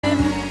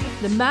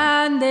the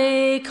man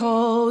they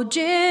call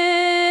Jim.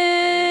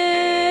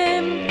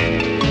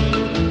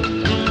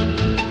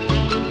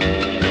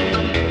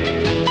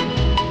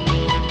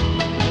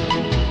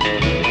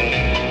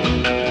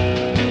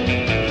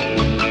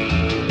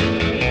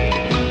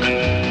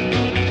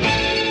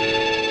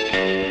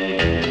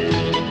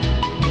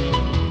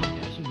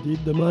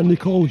 The man they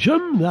call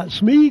Jim,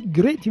 that's me.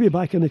 Great to be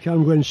back in the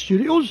Camglen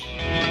studios.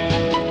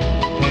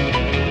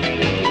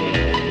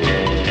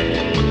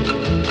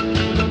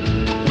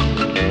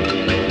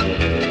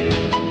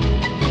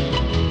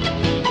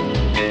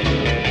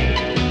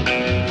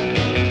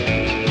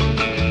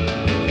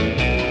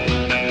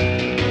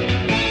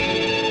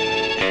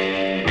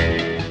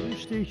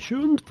 Stay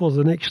tuned for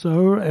the next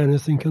hour,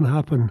 anything can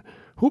happen.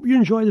 Hope you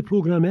enjoy the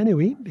programme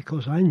anyway,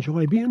 because I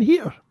enjoy being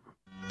here.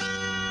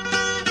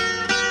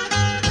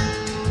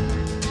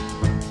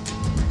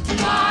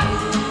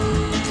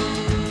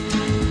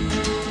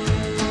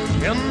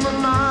 In the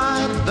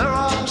night there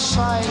are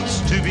sights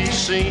to be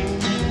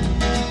seen,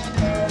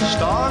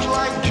 stars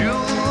like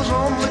jewels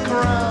on the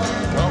crown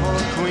of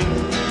a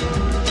queen.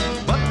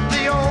 But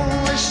the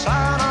only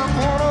sight I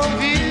want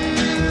of you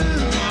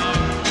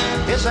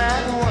is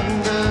that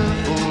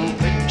wonderful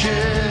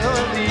picture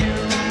of you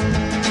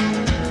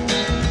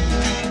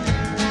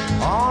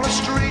on a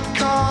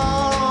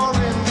streetcar or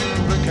in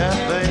the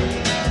cafe,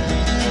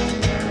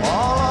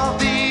 all of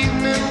the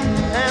evening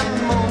and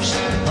most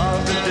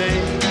of the day.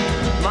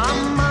 My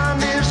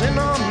mind is in a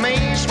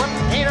maze, what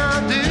can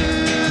I do?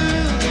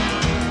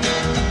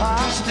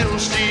 I still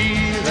see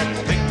that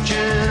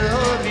picture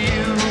of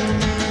you.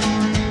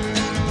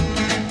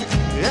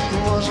 It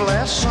was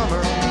last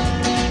summer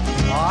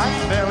I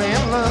fell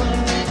in love.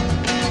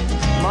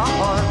 My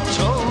heart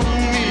told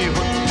me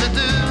what to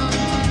do.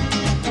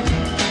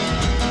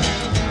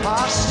 I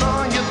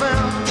saw you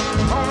there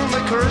on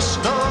the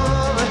crest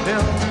of a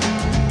hill,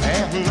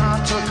 and I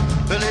took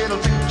a little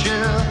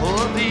picture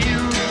of you.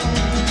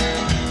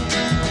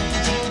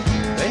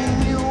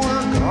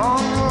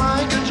 On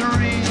like a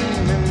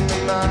dream in the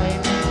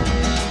night,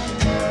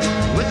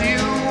 with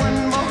you in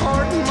my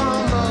heart and my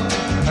love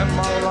and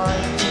my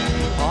life.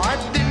 I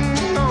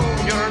didn't know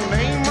your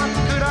name, what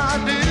could I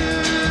do?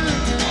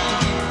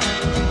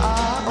 I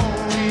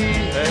only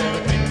had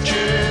a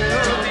picture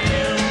of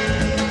you.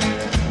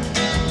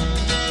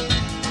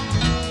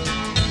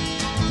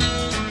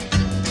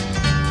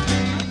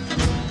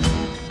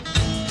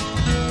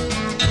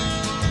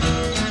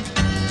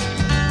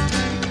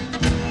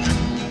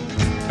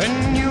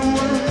 And you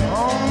were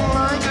on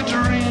like a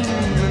dream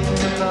in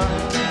the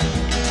night,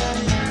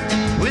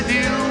 with you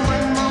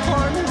in my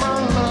heart, my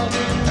love,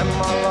 and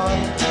my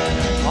life.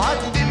 I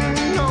didn't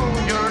know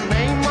your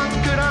name, what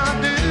could I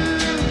do?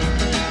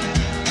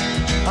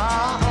 I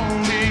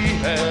only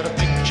had a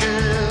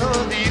picture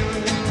of you.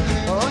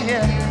 Oh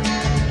yeah,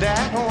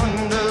 that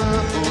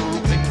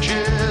wonderful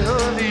picture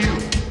of you.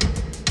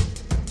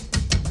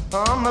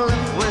 I'm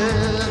left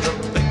with a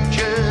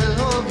picture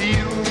of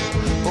you.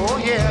 Oh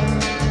yeah,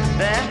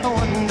 that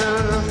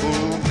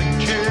wonderful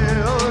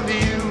picture of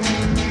you.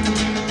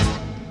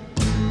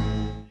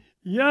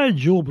 Yeah,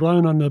 Joe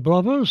Brown and the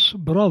Brothers,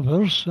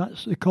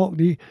 that's the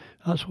Cockney,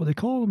 that's what they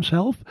call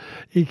himself.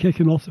 He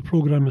kicking off the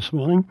programme this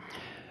morning.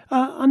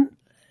 An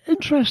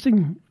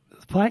interesting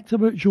fact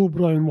about Joe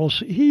Brown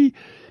was he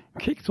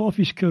kicked off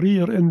his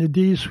career in the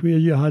days where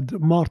you had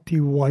Marty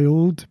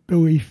Wilde,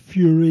 Billy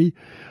Fury,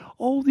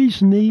 all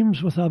these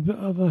names with a bit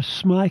of a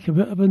smack, a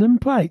bit of an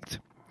impact.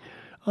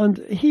 And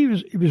he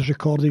was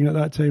recording at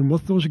that time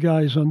with those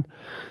guys, and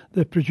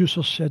the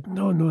producer said,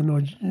 no,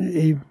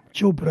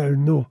 Joe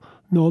Brown, no,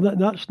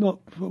 that's not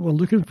what we're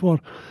looking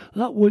for.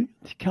 That won't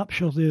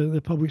capture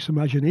the public's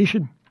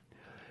imagination.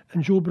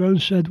 And Joe Brown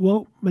said,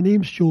 well, my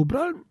name's Joe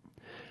Brown,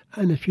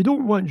 and if you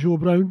don't want Joe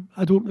Brown,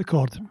 I don't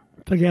record.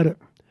 Forget it.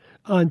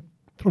 And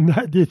from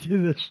that day to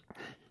this,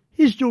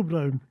 he's Joe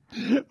Brown.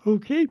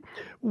 Okay,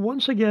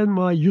 once again,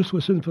 my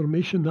useless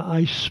information that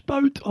I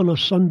spout on a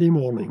Sunday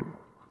morning.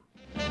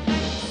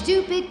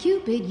 Stupid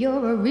Cupid,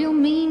 you're a real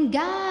mean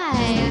guy.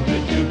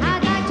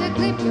 I'd like to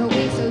clip your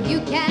wings so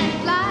you can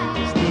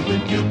fly.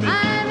 Stupid Cupid,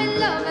 I'm in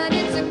love and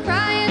it's a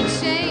crying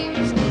shame.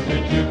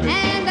 Stupid Cupid,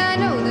 And I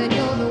know that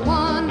you're the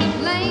one to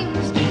blame.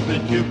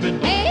 Stupid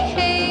Cupid,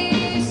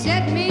 Hey,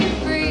 set me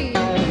free.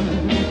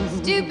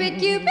 Stupid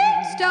Cupid,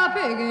 stop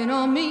picking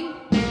on me.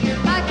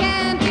 I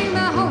can't do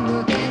my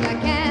homework and I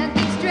can't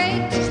think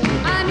straight.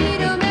 I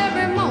need 'em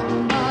every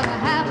morning about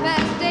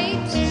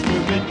 8:30.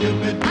 Stupid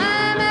Cupid,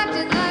 I'm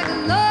acting like a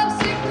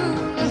lovesick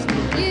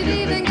fool. You've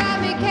even got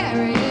me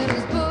carrying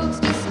his books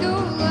to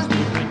school.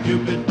 Stupid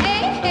Cupid,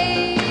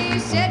 Hey,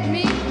 set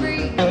me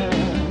free.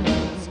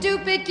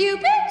 Stupid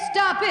Cupid,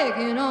 stop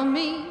picking on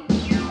me.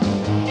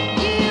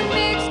 You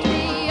mixed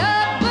me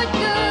up but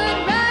good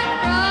right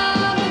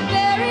from the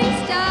very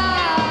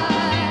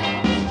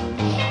start.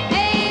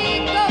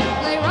 Hey, go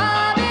play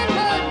Robin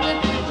Hood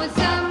with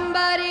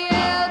somebody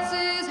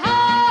else's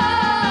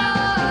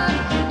heart.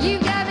 You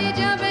got me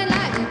jumping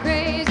like a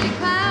crazy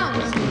clown,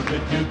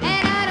 Stupid Cupid,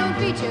 and I don't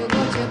feature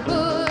what you're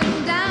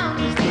putting down.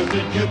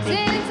 Stupid Cupid,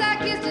 Since I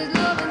kissed his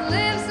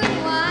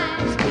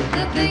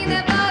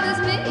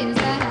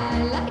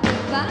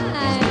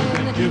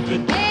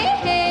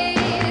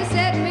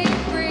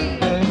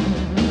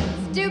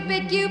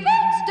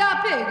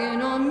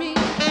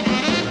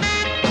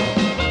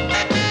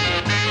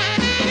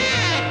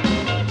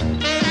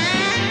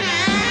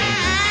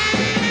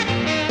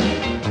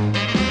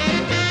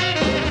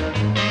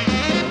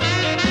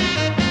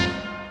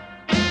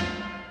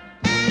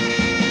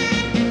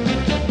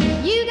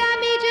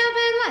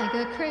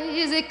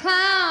crazy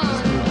clown.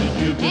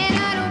 And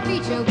I don't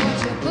feature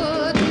what you're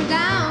putting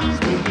down.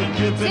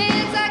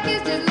 Since I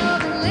kissed his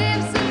loving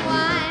lips and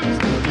wine,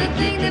 the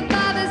thing that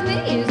bothers me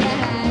is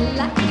that I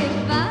like it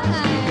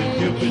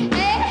fine.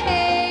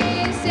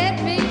 Hey,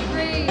 set me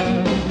free.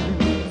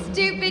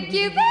 Stupid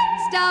Cupid,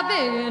 stop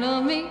being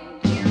on me.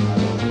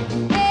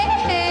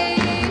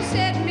 Hey,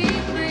 set me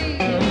free.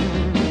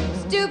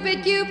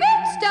 Stupid Cupid,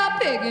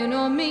 stop picking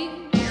on me.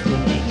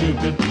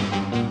 Stupid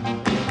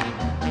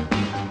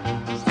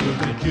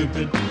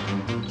Cupid.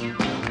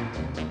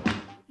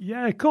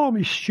 Yeah, call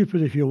me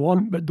stupid if you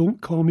want, but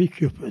don't call me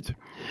Cupid.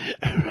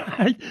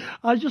 Right.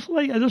 I just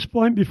like at this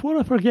point, before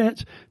I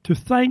forget, to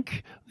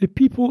thank the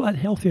people at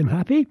Healthy and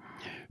Happy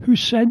who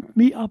sent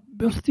me a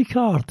birthday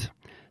card.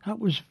 That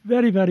was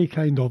very, very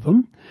kind of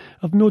them.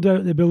 I've no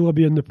doubt the bill will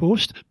be in the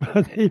post,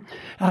 but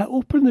I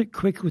opened it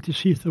quickly to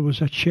see if there was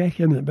a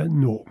check in it, but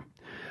no.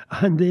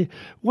 And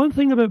one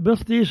thing about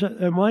birthdays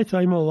at my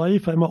time of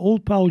life, and my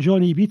old pal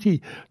Johnny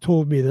Beattie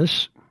told me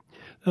this,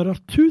 there are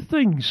two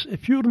things,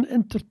 if you're in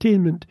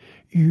entertainment,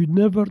 you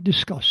never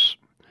discuss.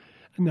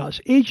 And that's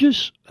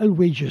ages and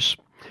wages.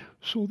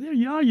 So there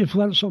you are, you've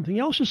learned something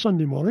else this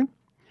Sunday morning.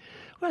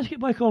 Let's get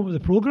back on with the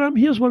programme.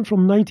 Here's one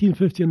from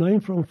 1959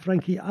 from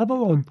Frankie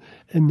Avalon,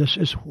 and this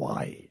is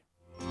Why.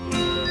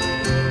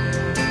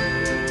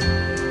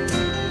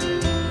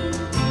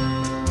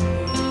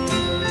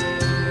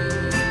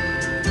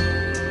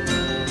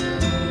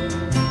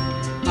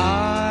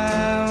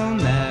 I'll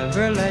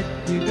never let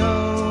you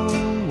go.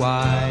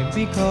 Why?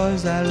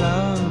 Because I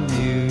love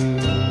you.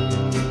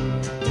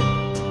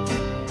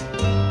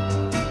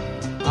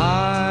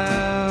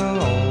 I'll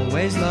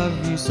always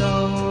love you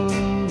so.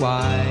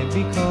 Why?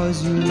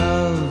 Because you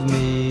love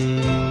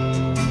me.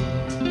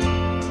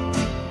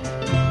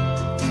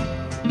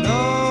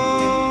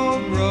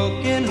 No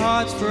broken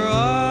hearts for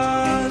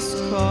us,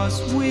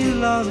 'cause we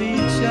love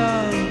each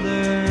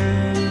other.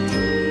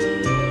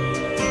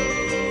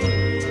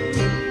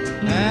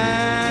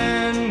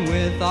 And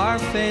with our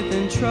faith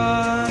and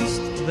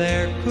trust,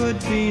 there could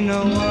be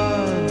no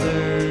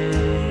other.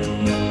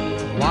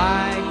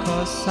 Why?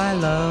 'Cause I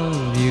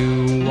love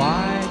you.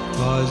 Why?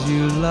 'Cause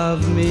you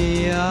love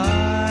me.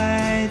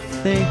 I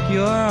think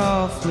you're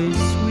awfully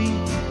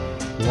sweet.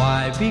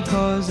 Why?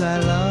 Because I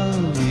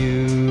love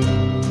you.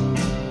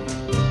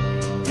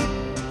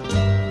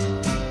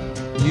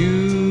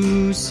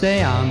 You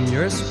say I'm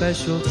your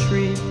special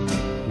treat.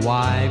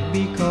 Why?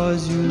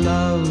 Because you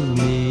love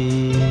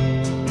me.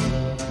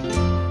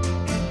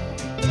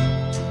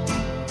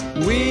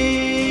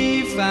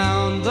 We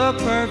found the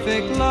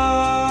perfect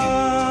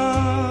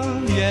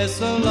love. Yes,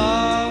 a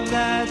love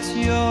that's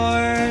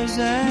yours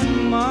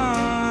and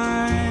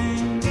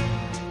mine.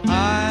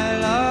 I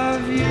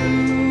love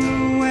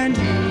you and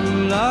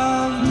you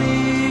love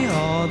me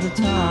all the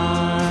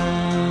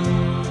time.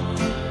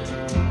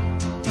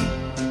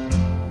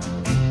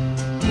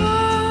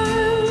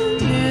 I'll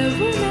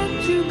never let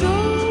you go.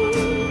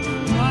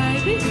 Why?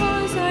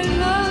 Because I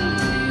love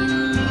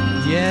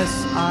you. Yes,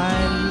 I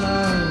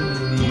love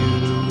you.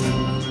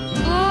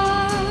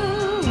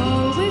 I'll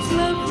always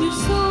love you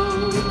so.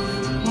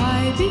 Why?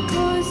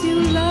 Because you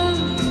love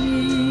me.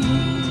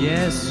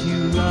 Yes, you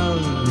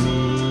love me.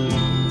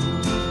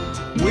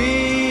 We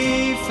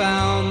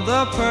found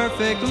the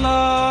perfect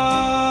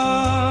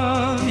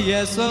love.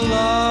 Yes, a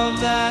love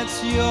that's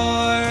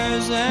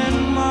yours and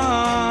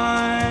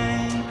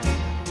mine.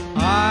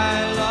 I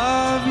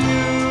love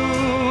you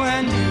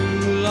and you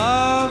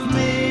love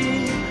me.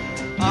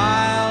 I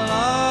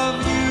love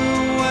you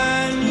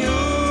and you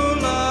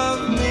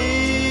love me.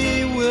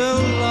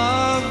 We'll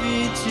love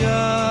each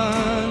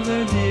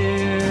other,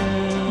 dear,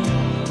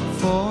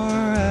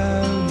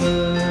 forever.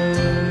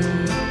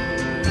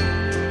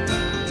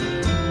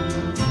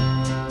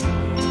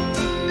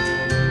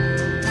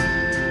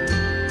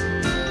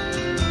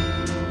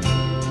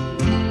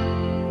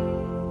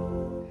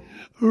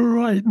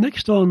 Right,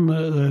 next on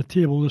the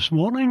table this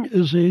morning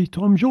is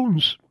Tom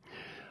Jones.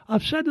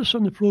 I've said this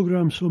on the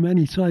programme so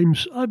many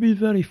times. I've been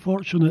very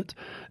fortunate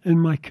in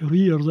my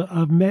career that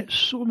I've met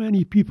so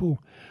many people,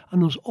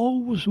 and there's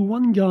always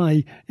one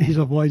guy, he's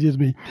avoided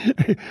me,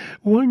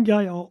 one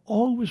guy I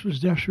always was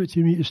desperate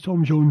to meet is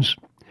Tom Jones.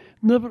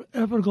 Never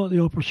ever got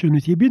the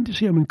opportunity. I've been to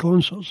see him in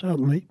concert,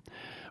 certainly.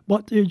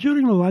 But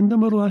during the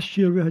Landomer last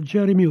year, we had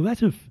Jeremy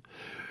Letiff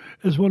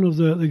as one of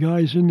the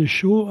guys in the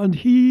show, and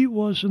he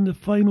was in the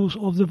finals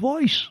of The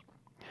Voice.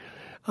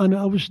 And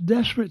I was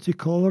desperate to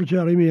call her,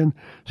 Jeremy, and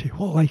say,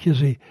 what like is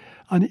he?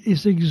 And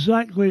he's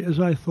exactly as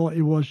I thought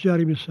he was.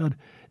 Jeremy said,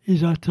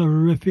 he's a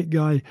terrific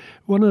guy,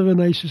 one of the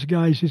nicest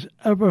guys he's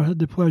ever had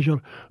the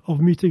pleasure of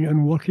meeting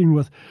and working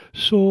with.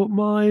 So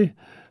my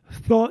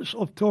thoughts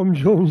of Tom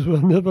Jones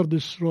were never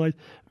destroyed.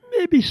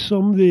 Maybe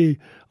someday,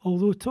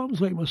 although Tom's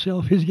like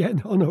myself, he's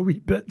getting on a wee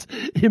bit.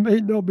 He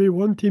might not be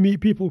one to meet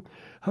people.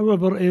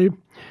 However,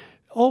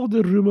 all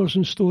the rumours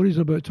and stories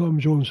about Tom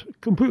Jones,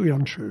 completely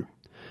untrue.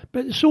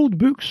 But sold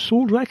books,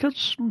 sold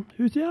records,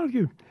 who's to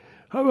argue?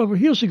 However,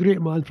 here's a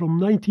great man from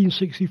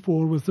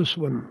 1964 with this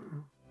one.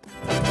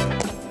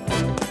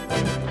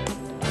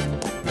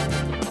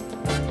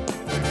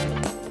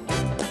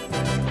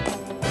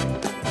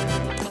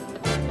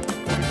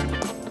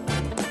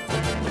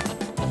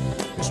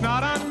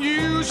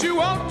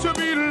 unusual to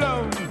be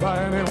loved by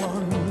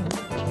anyone.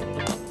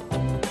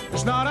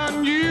 It's not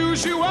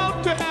unusual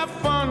to have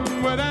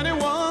fun with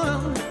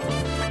anyone.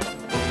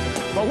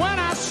 But when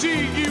I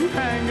see you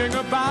hanging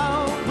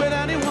about with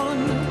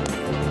anyone,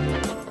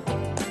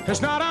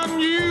 it's not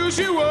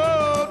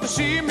unusual to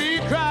see me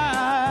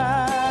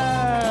cry.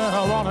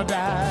 I wanna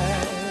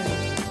die.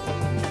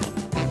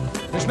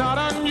 It's not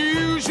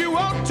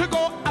unusual to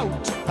go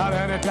out at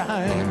any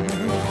time.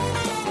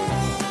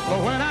 But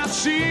when I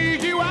see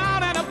you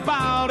out and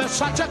about, it's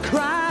such a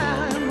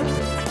crime.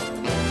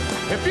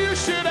 If you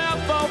should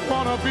ever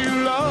wanna be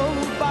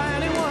loved by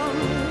anyone,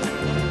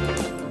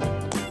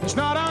 it's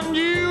not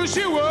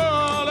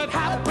unusual, it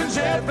happens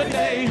every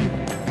day.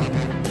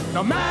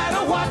 No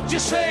matter what you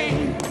say,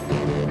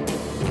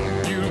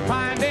 you'll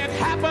find it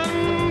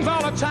happens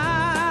all the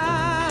time.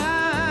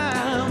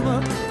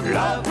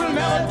 Love will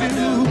never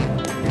do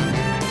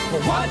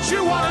what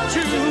you wanna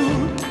do.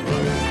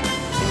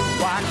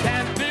 Why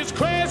can't this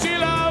crazy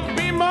love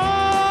be more?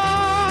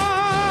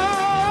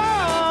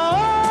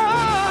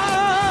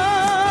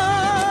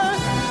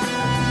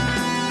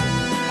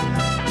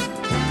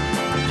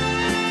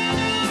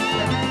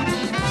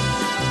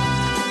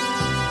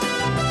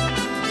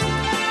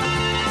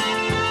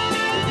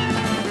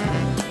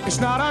 It's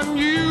not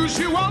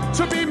unusual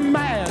to be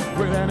mad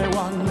with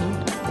anyone.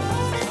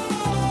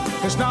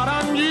 It's not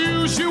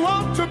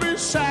unusual to be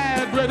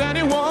sad with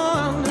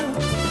anyone.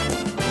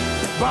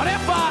 But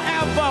if I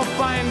ever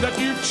find that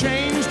you've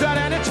changed at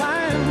any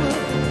time,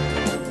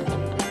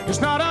 it's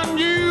not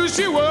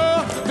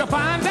unusual to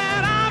find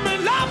that I'm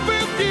in love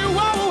with you.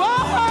 Oh,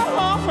 oh,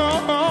 oh, oh,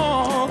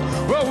 oh,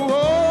 oh, oh,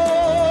 oh.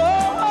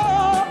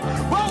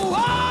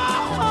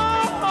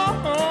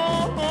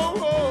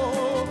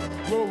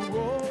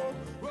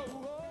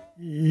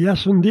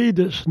 Yes, indeed,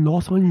 it's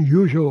not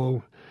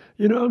unusual.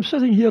 You know, I'm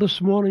sitting here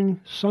this morning,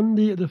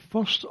 Sunday, the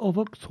 1st of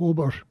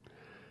October.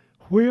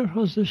 Where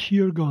has this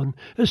year gone?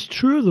 It's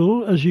true,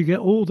 though, as you get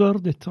older,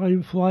 the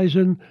time flies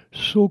in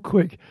so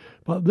quick.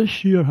 But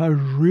this year has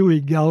really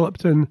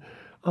galloped in,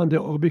 and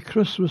it will be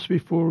Christmas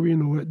before we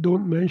know it.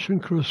 Don't mention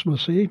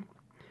Christmas, eh?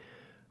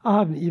 I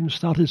haven't even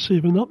started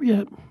saving up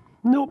yet.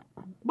 No,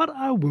 but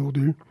I will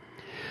do.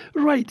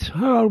 Right,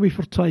 how are we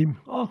for time?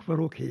 Oh,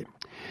 we're okay.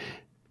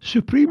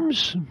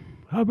 Supremes,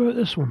 how about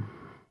this one?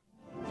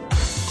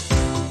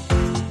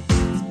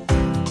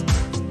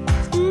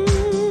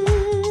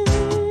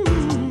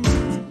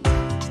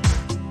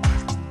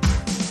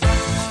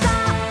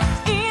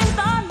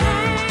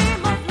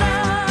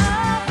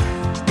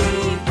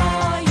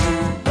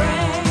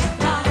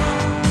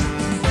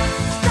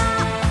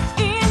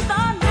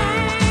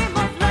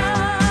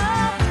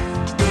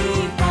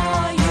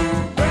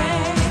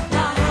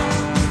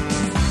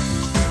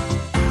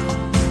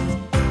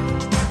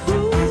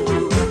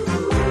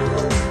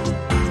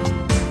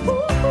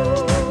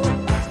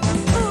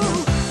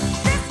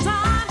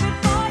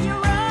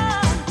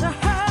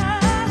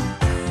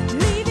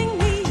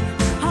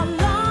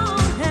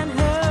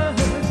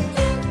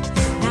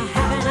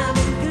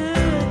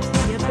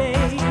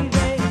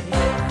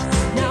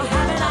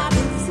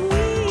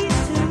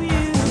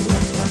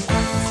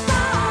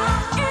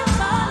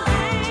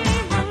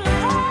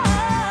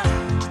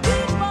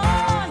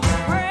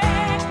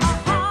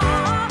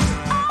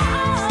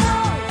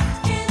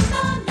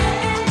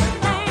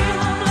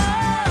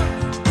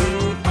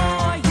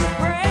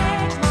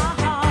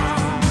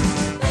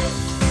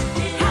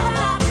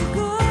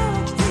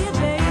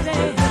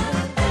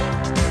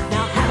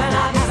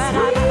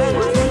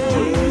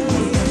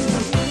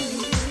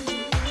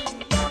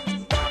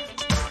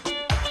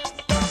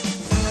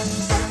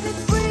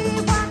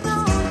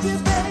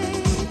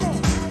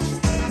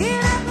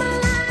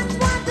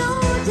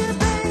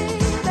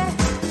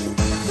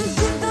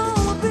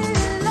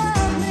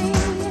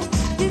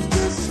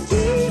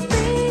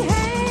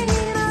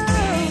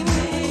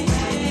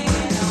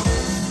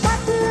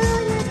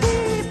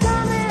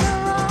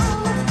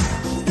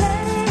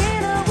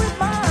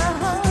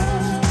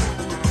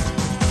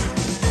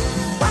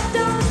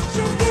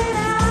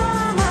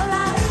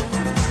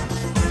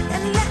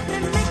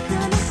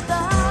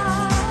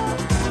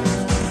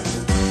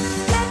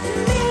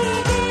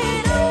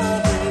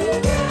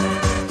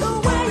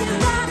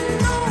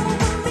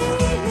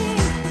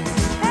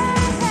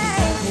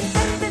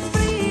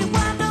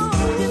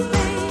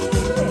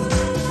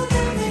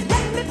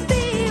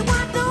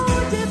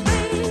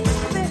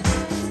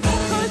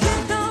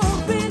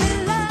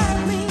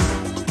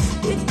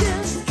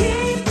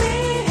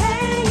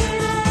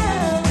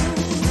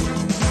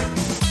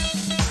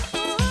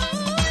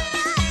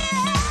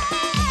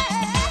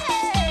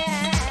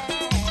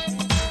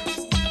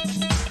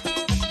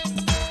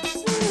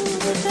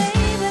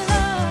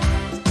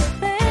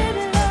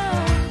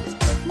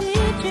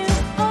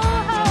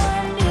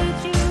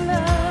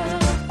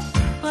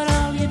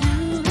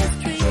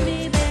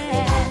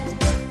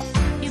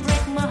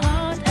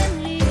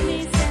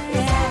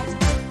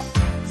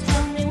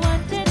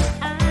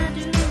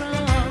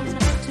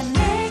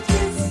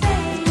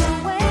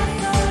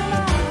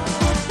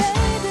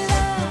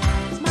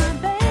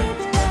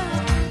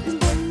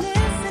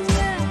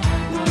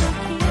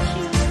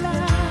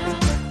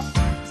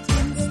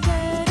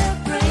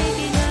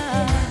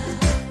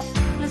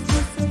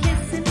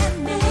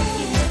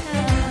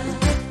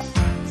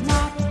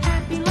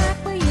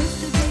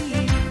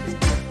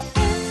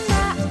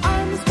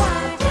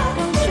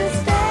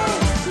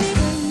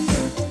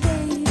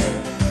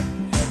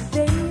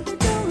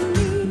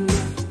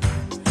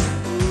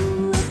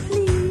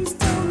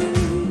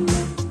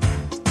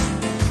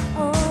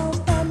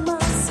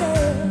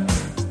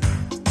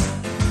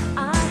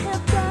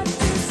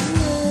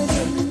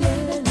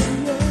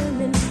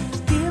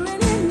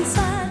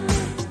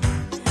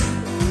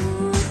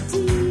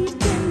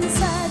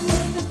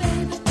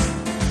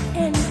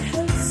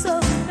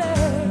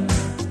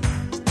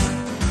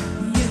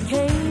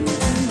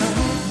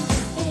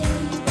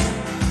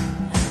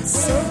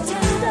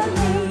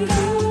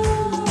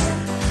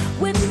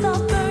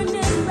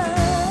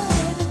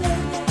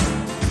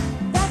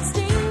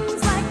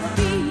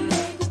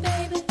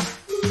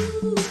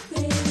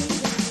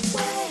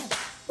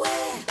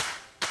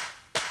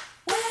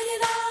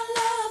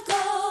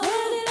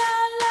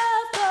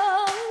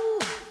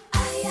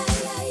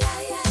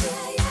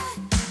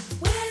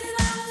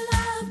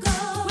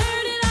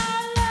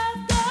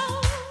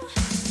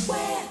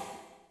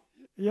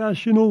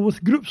 Yes, you know,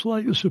 with groups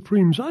like the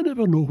Supremes, I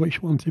never know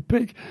which one to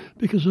pick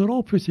because they're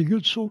all pretty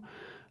good. So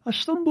I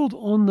stumbled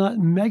on that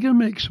mega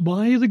mix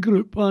by the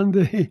group, and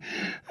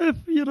if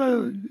you're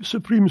a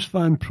Supremes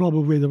fan,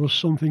 probably there was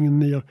something in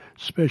there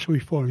specially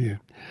for you.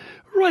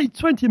 Right,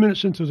 20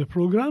 minutes into the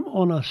programme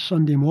on a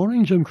Sunday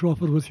morning, Jim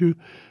Crawford with you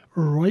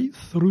right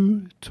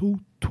through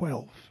till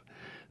 12.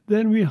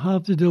 Then we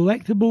have the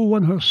delectable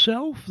one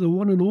herself, the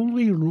one and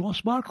only Ross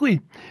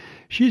Barkley.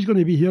 She's going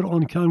to be here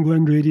on Cam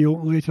Glen Radio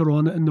later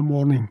on in the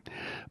morning.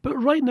 But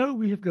right now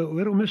we've got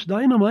Little Miss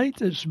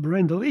Dynamite. It's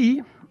Brenda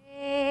Lee.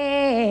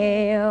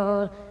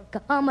 Well,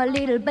 come a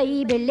little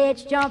baby,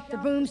 let's jump the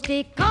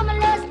broomstick. Come and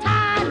let's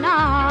tie a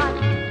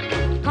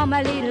knot. Come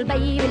a little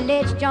baby,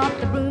 let's jump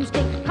the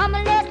broomstick. Come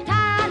and let's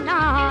tie a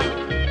knot.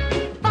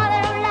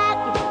 Father don't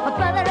like it, my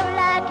brother don't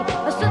like it,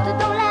 my sister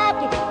don't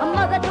like it, my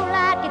mother don't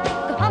like it.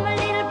 Come a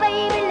little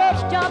baby,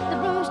 let's jump the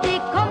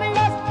broomstick. Come and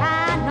let's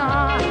tie a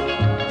knot.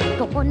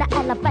 Going to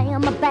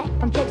Alabama, back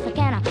from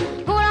Texarkana,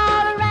 going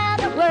all around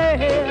the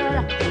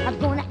world. I'm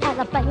going to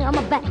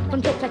Alabama, back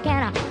from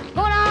Texarkana,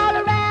 going all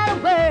around the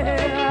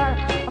world.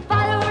 My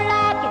father don't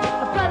like it,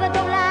 my brother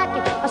don't like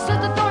it, my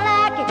sister don't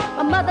like it,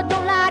 my mother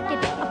don't like it.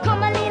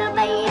 Come a little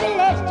baby,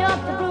 let's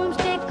jump the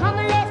broomstick. Come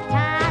and let's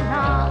tie a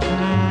knot.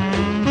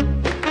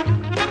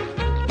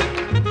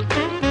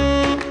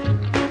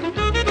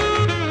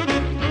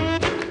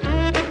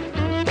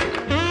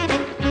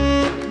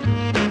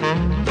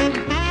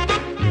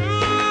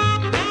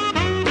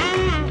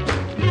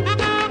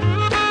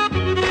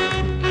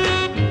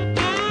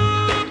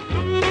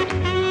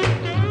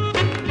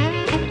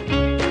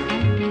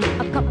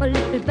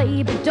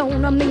 Baby,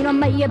 don't I mean a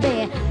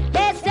maybe.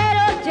 Let's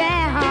settle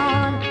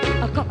down.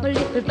 A couple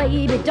little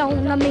baby,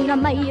 don't I mean a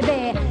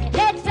maybe.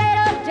 Let's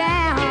settle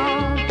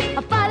down.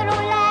 My father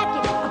don't like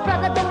it, my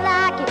brother don't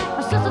like it,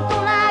 my sister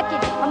don't like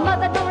it, my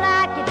mother don't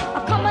like it.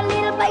 Come a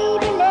little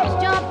baby,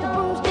 let's jump the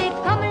broomstick.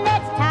 Come and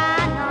let's tie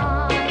a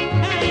knot.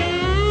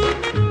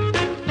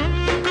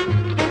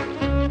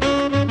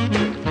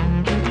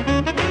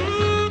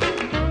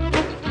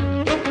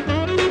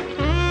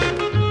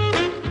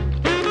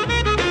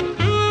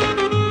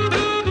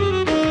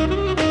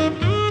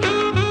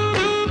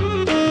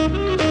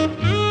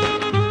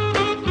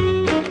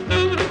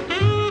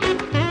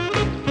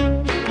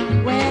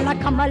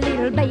 Come a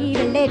little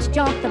baby, let's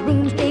jump the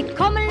broomstick.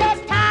 Come and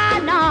let's tie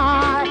a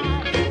knot.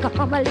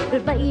 Come a little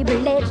baby,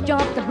 let's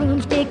jump the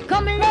broomstick.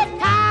 Come and let's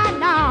tie a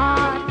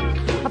knot.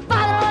 My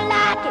father don't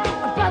like it,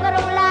 my brother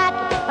don't like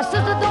it, my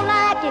sister don't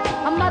like it,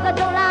 my mother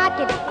don't like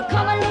it.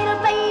 Come a little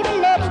baby,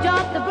 let's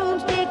jump the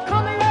broomstick.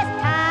 Come and let's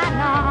tie a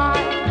knot.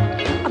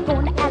 I'm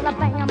going to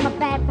Alabama,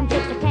 back from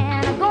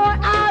Texarkana, going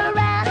all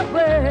around the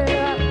world.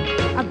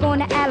 I'm going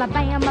to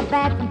Alabama,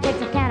 back from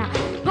Texarkana,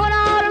 going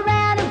all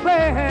around the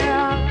world.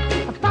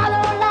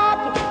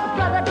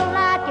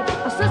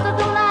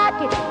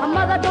 My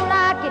mother don't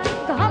like it.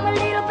 Come a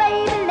little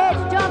baby, let's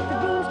jump the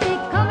broomstick.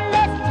 Come and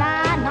let's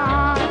tie a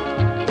knot.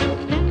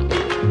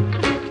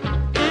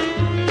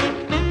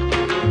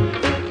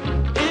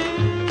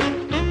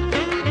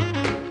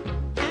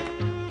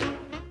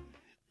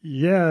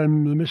 Yeah,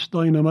 Miss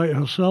Dynamite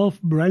herself,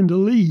 Brenda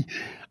Lee.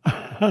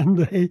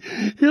 And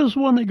here's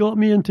one that got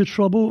me into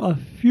trouble a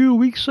few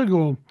weeks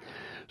ago.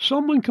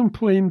 Someone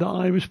complained that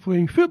I was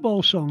playing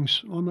football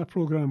songs on my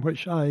programme,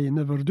 which I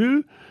never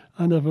do,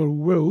 I never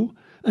will,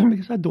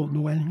 because I don't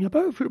know anything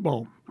about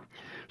football.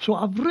 So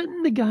I've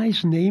written the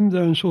guy's name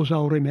down so as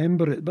I'll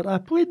remember it, but I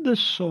played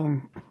this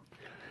song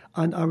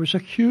and I was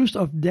accused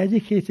of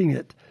dedicating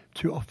it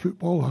to a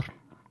footballer.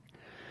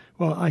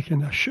 Well, I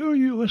can assure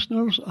you,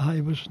 listeners,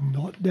 I was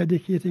not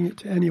dedicating it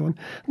to anyone.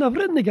 And I've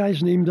written the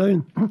guy's name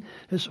down.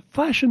 It's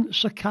Fashion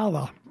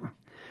Sakala,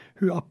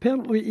 who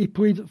apparently he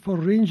played for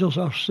Rangers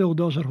or still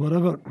does or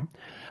whatever.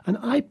 And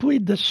I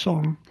played this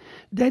song,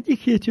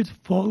 dedicated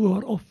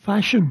follower of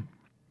fashion.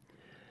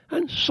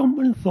 And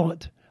someone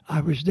thought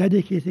I was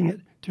dedicating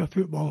it to a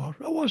footballer.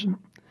 I wasn't.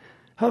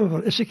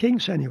 However, it's the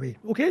Kinks anyway,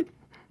 okay?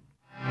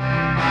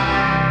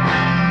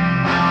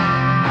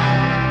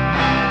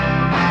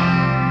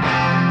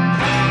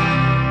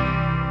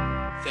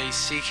 They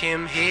seek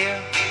him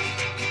here,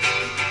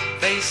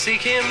 they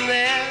seek him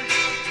there.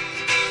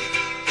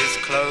 His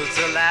clothes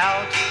are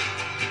loud,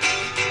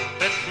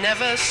 but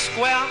never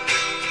square.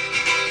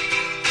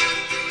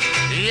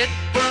 It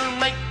will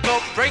make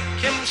or break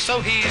him,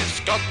 so he's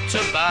got to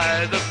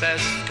buy the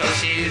best,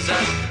 'cause he's a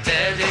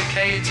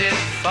dedicated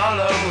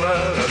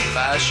follower of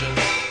fashion.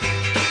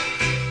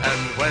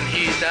 And when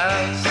he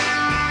does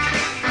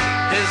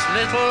his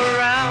little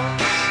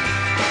rounds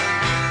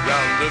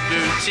round the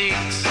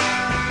boutiques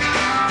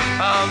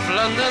of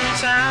London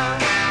town,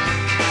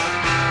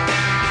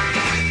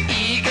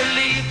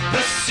 eagerly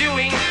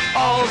pursuing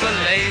all the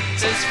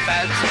latest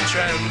fads and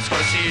trends,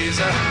 'cause he's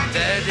a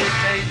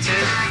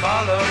dedicated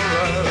follower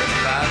of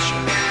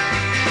fashion.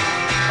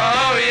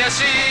 Oh yes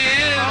he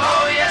is,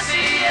 oh yes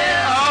he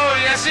is, oh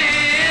yes he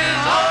is,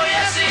 oh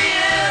yes he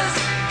is.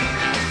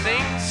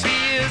 Thinks he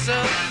is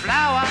a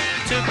flower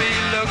to be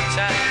looked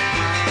at,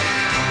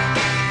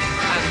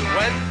 and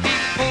when he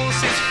pulls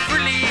his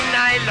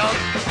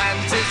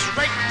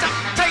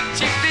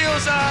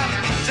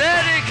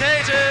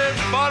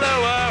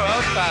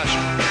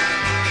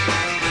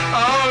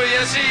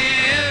yes he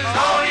is.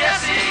 Oh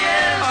yes he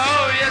is.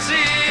 Oh yes he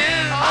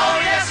is. Oh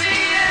yes he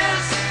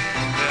is.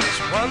 There's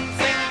one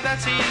thing that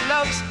he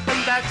loves, and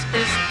that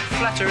is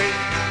flattery.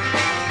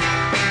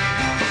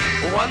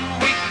 One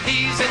week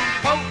he's in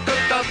polka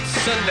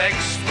dots, and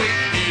next week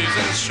he's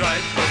in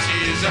stripes, but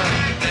he's a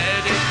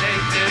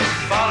dedicated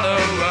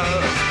follower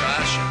of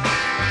fashion.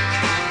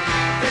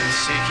 They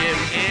seek him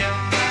here,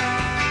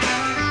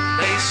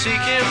 they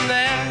seek him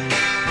there,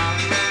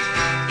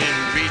 in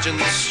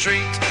Regent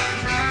Street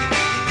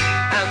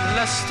and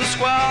Leicester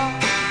Square.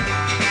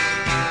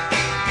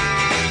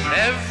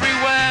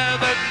 Everywhere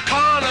the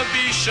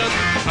Carnation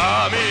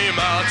army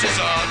marches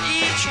on,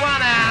 each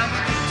one a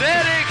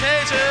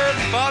dedicated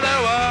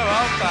follower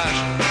of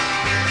fashion.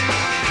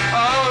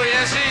 Oh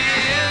yes he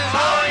is.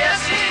 Oh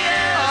yes he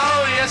is.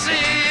 Oh yes he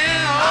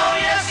is. Oh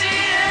yes he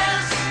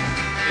is.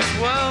 His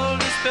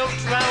world is built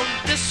round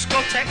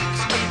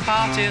discotheques and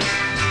parties.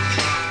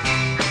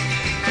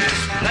 His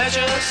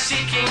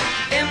pleasure-seeking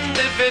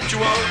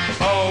individual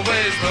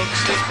always looks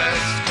his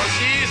best, 'cause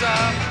he's a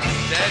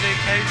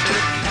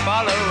dedicated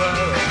follower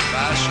of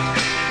fashion.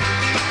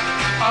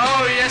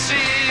 Oh yes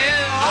he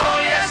is. Oh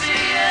yes he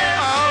is.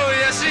 Oh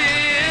yes he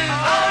is.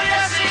 Oh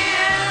yes he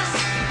is.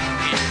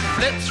 He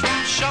flits from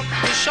shop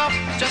to shop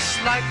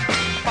just like a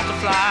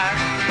butterfly.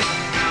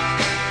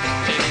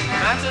 In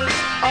matters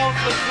of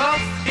the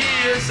cloth he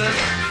is as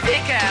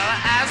fickle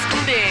as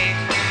can be,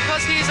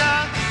 'cause he's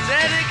a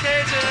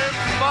dedicated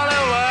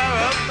follower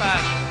of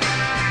fashion.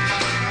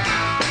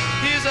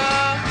 He's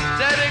a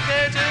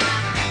dedicated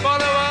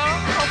follower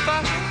of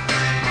fashion.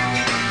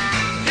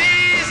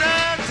 He's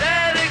a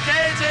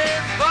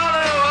dedicated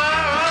follower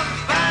of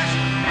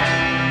fashion.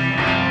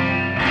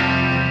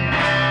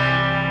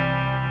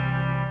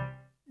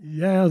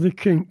 Yeah, the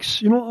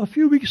Kinks. You know, a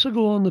few weeks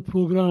ago on the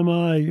programme,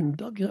 I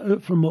dug it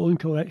out from my own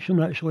collection,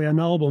 actually, an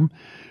album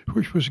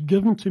which was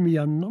given to me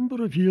a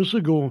number of years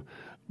ago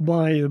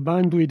by the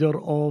band leader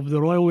of the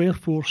Royal Air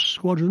Force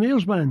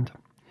Squadroneers Band.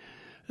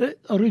 It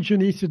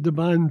originated the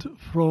band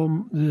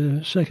from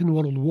the Second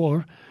World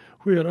War,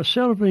 where a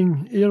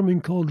serving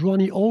airman called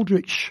Ronnie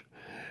Aldrich,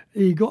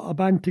 he got a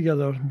band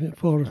together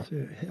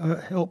to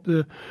help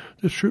the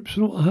troops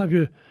and what have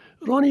you.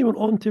 Ronnie went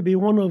on to be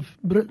one of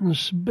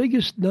Britain's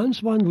biggest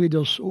dance band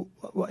leaders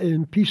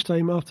in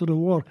peacetime after the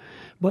war.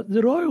 But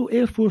the Royal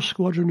Air Force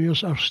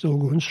Squadroneers are still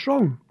going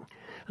strong.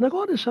 And I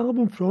got this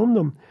album from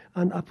them,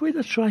 and I played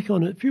a track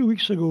on it a few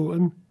weeks ago,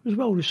 and it was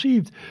well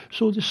received.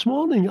 So this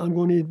morning I'm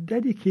going to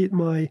dedicate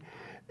my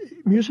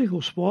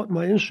musical spot,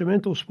 my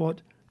instrumental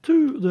spot,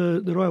 to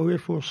the Royal Air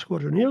Force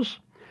Squadroneers,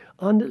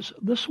 and it's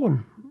this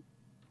one.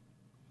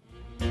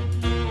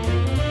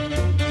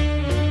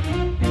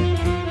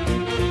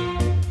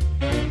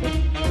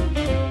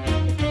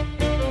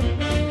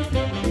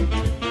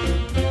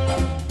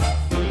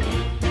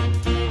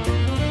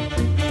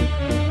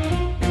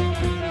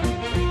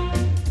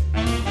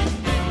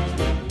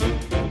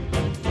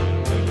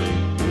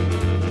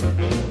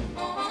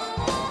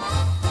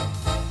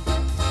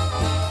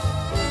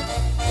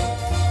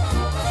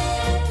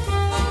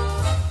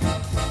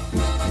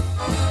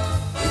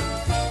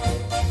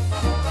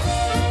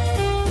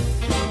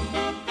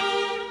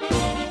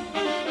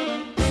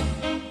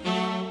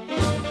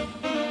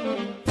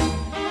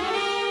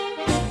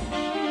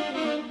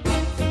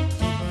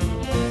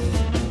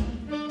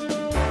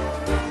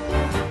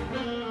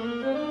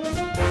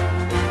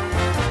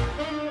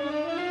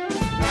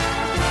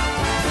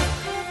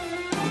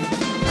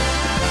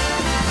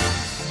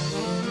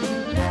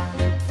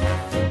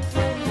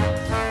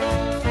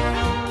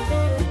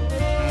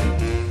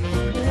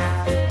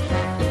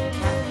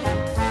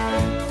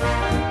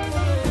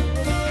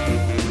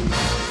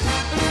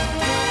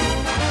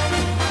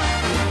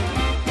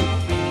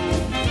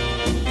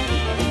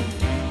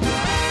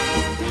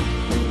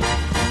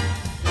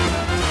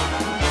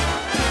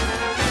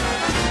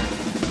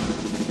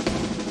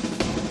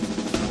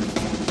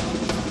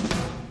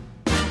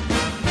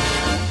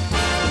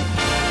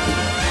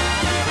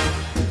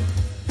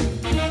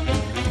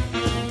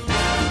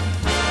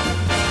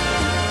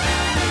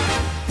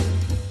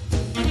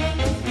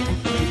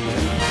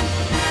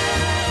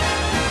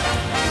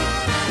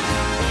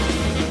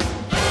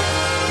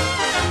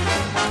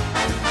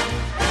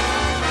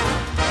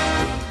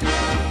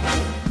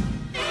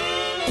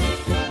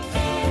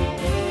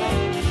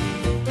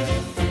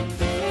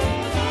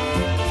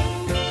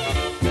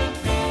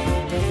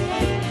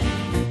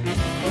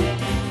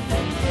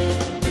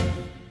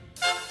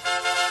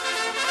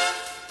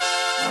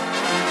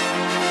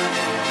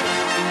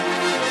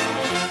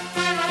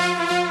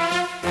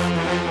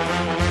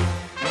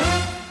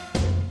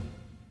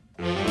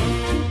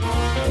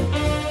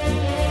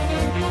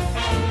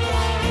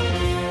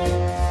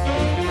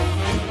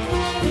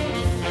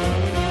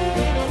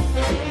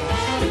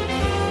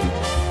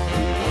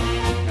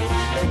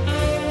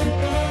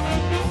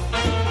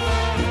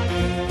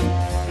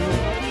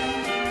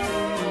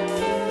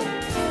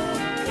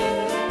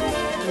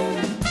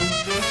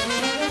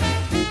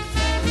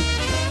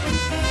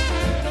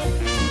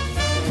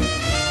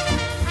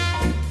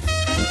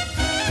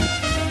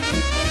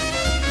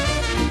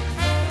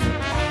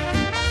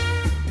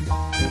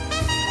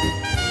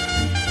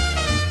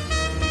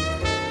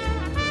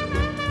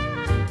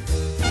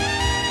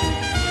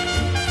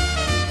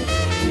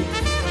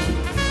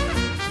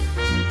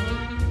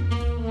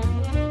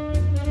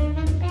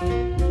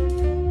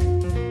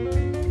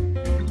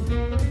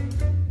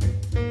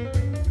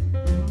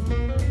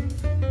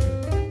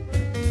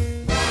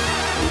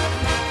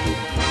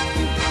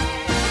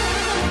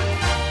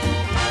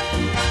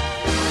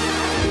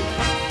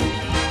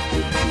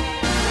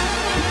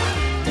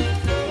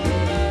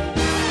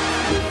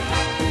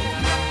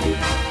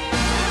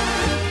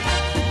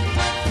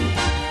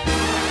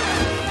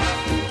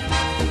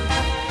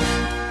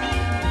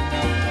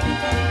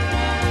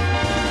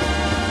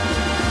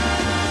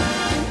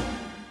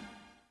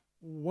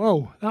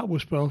 Wow, that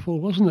was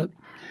powerful, wasn't it?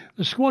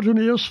 The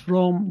Squadroneers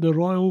from the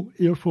Royal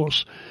Air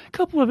Force. A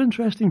couple of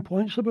interesting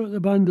points about the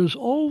band is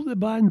all the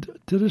band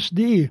to this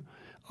day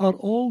are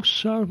all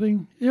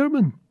serving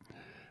airmen.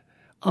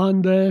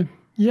 And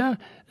yeah,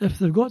 if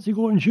they've got to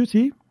go on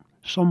duty,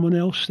 someone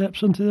else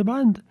steps into the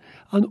band.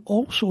 And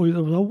also,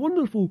 there was a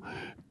wonderful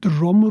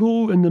drum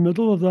roll in the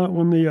middle of that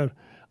one there.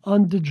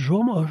 And the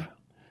drummer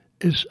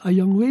is a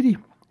young lady.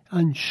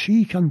 And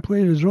she can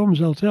play the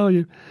drums, I'll tell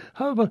you.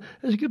 However,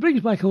 it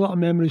brings back a lot of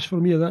memories for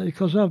me of that,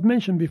 because I've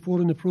mentioned before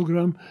in the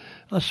programme,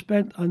 I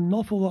spent an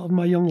awful lot of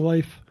my young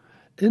life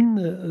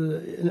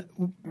in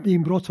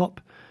being brought up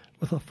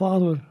with a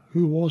father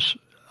who was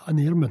an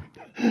airman.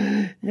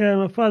 Yeah,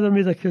 my father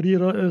made a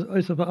career out of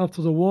it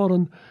after the war,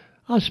 and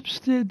I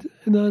stayed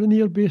in an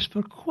air base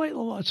for quite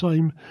a lot of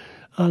time.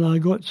 And I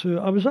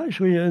was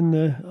actually in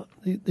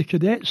the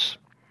cadets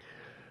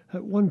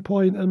at one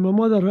point, and my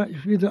mother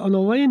actually read it on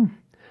a line.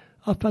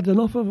 I've had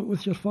enough of it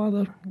with your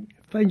father.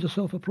 Find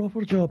yourself a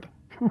proper job.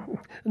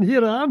 And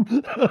here I am.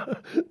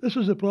 This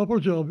is a proper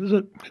job, is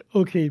it?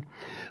 Okay.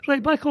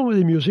 Right, back on with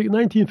the music.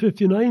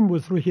 1959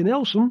 with Ricky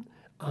Nelson,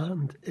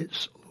 and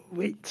It's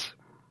Late.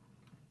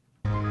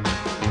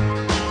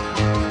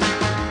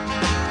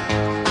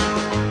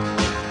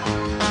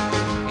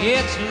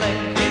 It's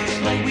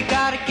late, we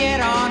gotta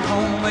get on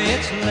home.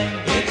 It's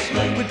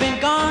late, we've been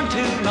gone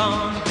too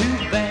long,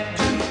 too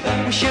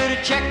bad. We should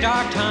have checked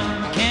our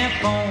time, can't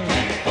phone.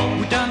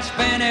 We done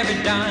spent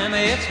every dime.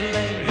 It's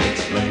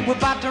late, we're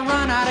about to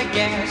run out of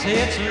gas.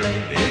 It's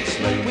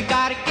late, we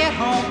gotta get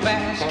home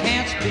fast.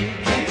 Can't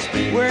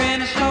speak, we're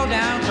in a slow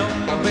down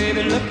zone. Oh,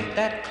 baby, look at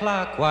that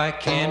clock, why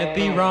can't it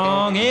be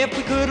wrong? If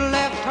we could have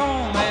left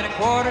home at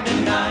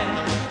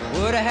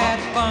 8:45, would have had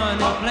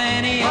fun and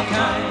plenty of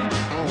kind.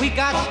 We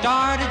got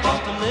started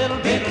just a little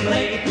bit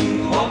late.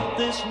 Hope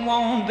this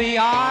won't be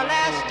our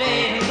last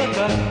day. Look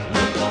up,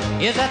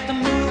 is that the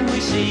moon we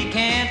see?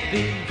 Can't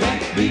be.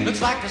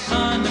 Looks like the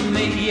sun to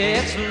me.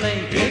 Yeah, it's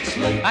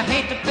late. I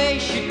hate to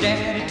face your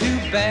daddy, too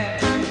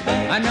bad.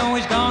 I know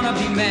he's gonna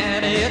be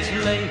mad. It's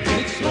late.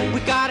 We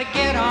gotta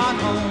get on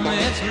home.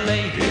 It's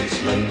late.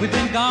 We've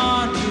been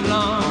gone too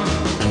long.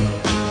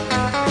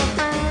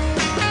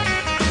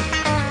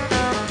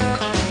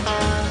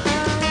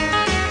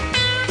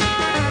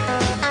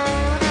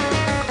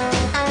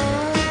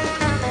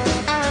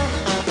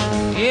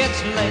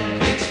 It's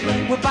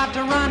late, we're about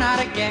to run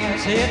out of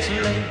gas. It's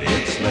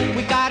late,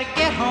 we gotta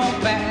get home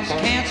fast.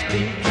 Can't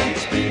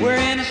speak, we're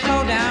in a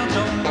slow down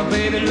zone. Oh,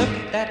 baby, look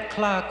at that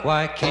clock,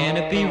 why can't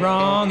it be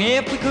wrong?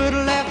 If we could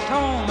have left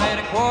home at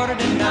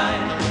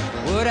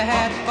 8:45, would have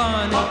had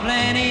fun and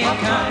plenty of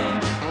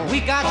kind. We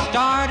got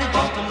started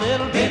just a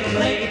little bit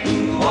late.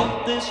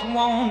 Hope this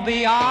won't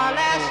be our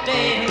last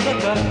day.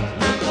 Look up,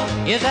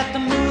 is that the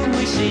moon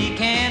we see?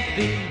 Can't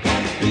be.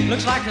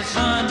 Looks like the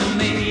sun to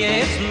me.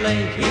 Yeah, it's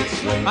late.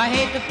 I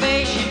hate to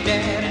face your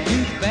daddy,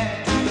 too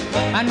bad.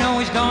 I know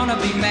he's gonna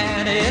be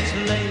mad. It's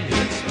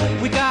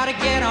late. We gotta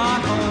get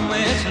on home.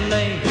 It's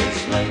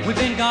late. We've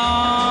been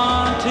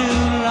gone too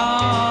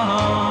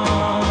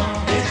long.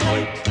 It's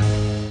late.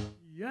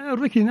 Yeah,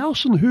 Ricky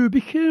Nelson, who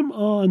became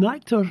an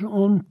actor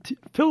on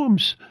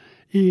films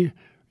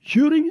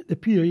during the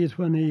period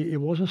when he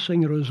was a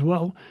singer as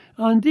well,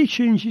 and he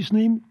changed his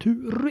name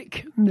to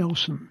Rick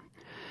Nelson.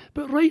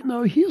 But right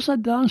now, here's a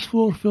dance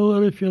floor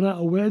filler if you're at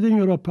a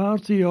wedding or a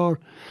party or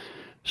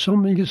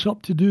something that's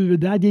up to do with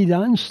Daddy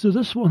Dance to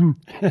this one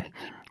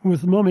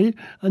with Mummy,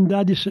 and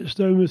Daddy sits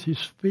down with his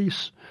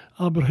face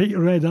a bright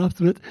red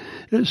after it.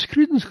 It's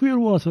Creedence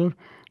Clearwater,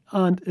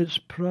 and it's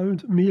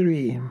Proud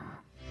Mary.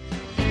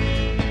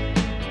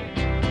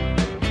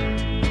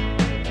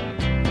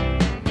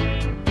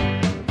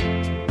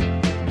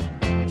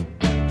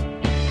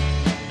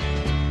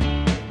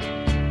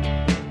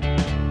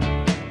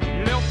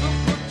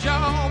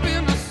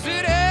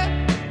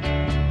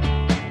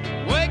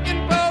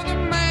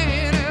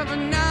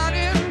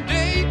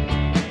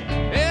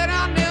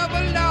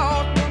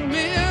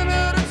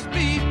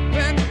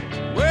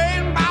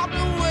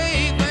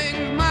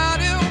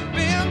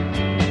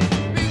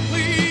 Big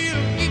wheel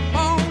keep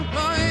on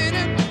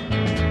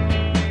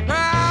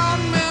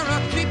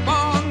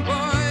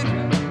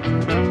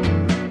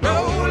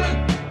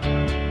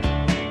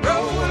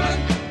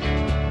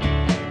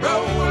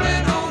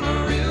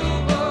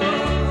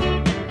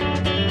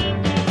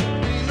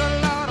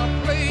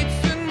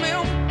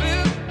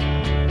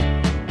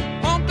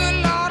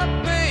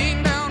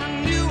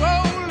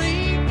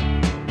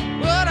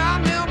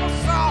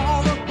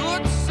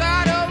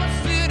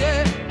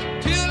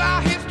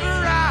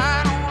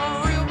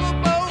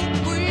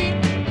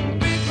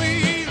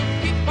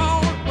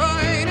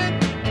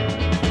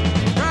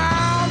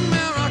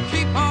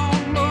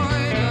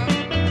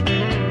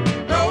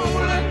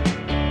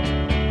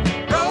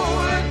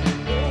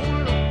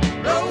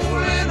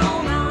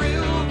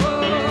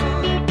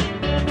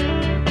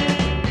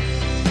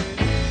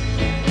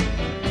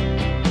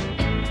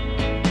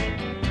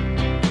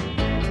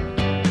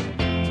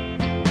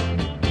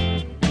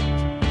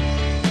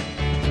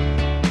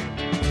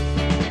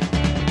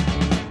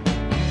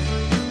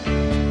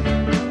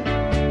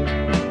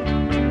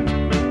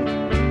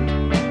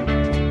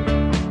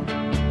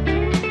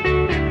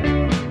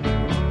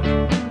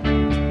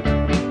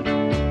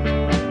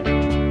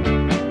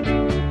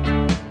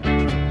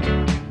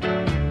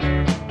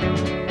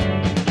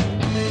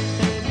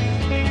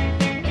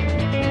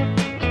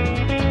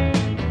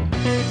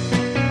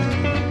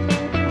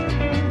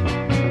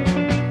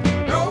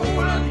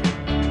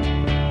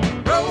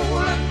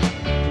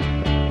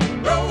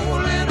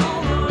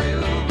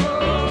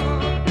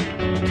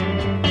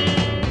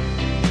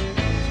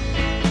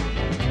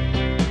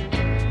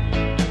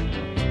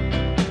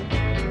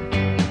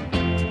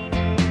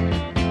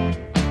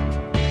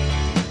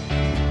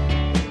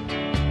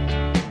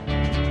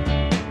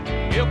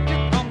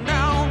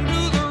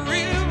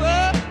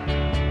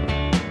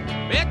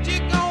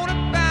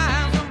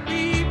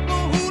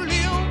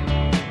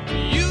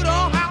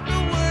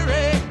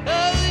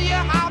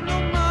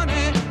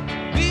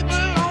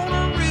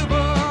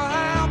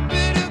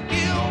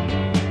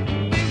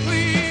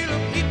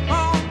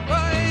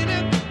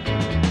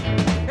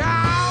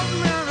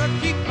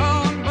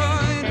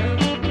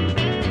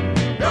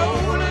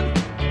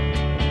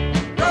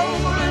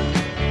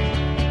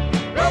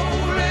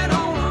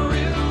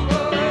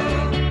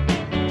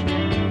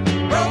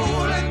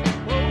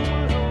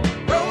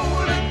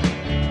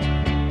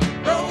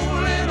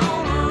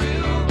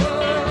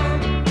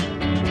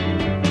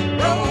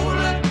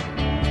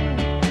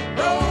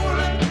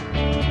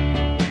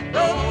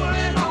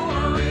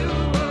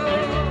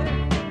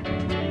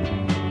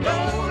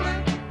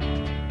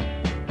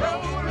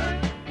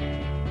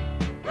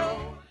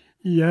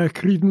Yeah,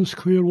 Creedence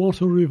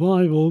Clearwater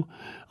Revival.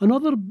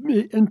 Another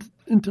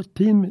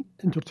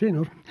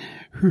entertainer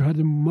who had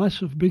a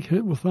massive big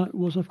hit with that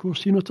was, of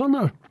course, Tina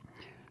Turner.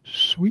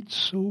 Sweet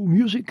soul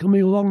music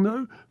coming along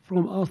now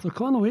from Arthur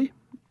Conway.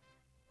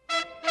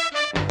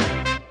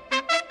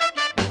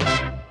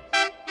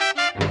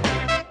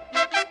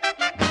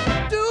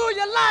 Do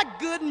you like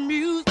good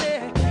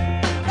music?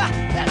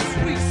 That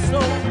sweet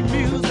soul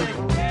music.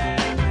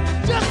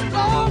 Just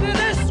long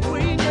as it's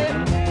screaming.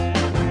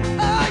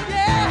 Oh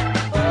yeah,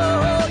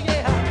 oh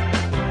yeah.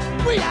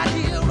 We out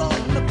here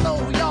on the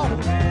floor, y'all.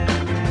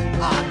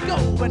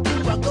 Going to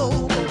a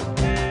go-go.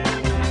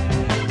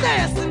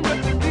 Dancing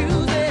with the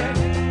music.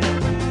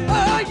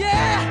 Oh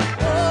yeah,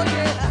 oh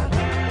yeah.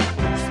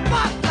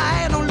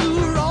 Spotlight on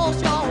Lou Ross,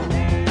 y'all.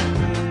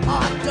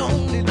 Oh,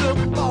 don't it look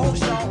boss,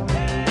 y'all.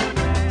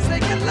 Say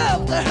you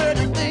love to hear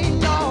the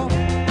thing, y'all.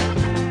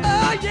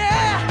 Oh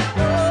yeah,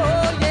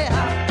 oh yeah.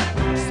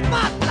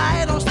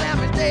 Spotlight on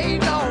Sammy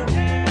Dave, y'all.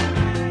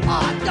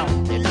 Oh,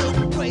 don't it look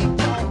great,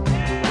 y'all.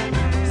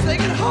 Say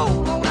it,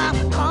 hold on,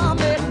 I'm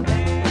coming.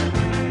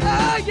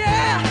 Oh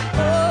yeah,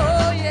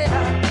 oh yeah.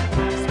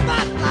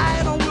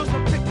 Spotlight on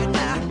Wilson Pickett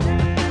now.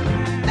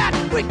 That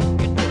wicked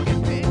Pickett.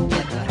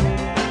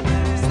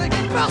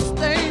 Singing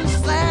Rustin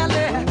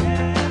Sally.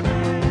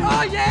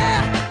 Oh yeah,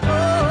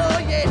 oh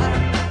yeah.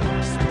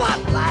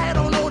 Spotlight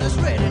on Otis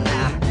Ready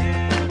now.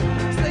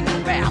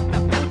 Singing bam,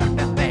 bam, bam,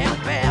 bam, bam,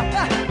 bam.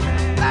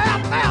 Bam,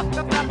 bam,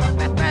 bam, bam,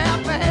 bam,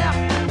 bam, bam.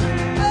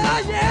 Oh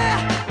yeah,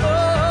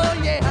 oh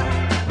yeah.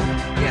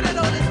 Get it,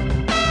 Otis.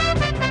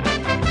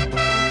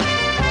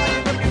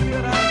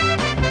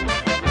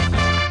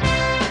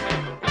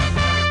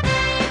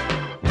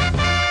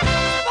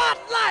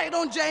 Spotlight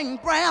on Jane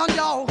Brown,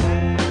 y'all.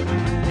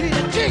 He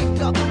the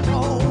king of them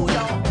all,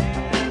 y'all.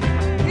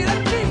 He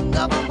the king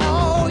of them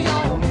all,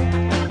 y'all.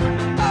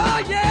 Oh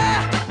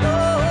yeah,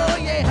 oh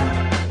yeah.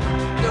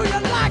 Do you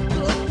like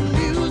good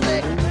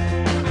music?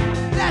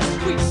 That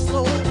sweet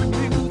soul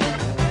music.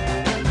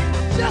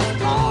 Just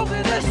go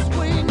with the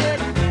swing it.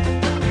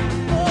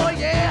 Oh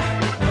yeah,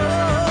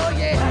 oh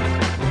yeah.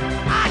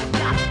 I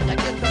got to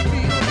get the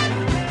feeling.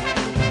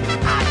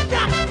 I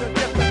got to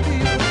get the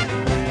feeling.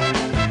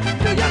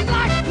 Do you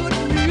like good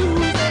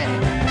music?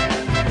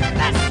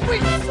 That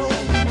sweet soul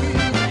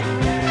music.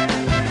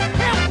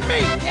 Help me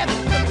get the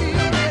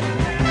feeling.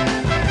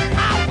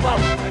 I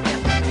want to get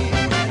the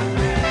feeling.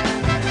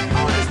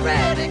 On this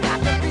ready, got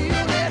the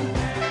feeling.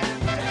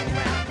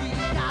 Well, we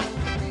got the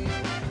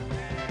feeling.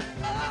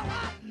 Oh,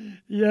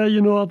 Yeah,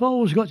 you know, I've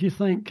always got to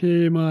thank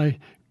my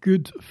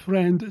good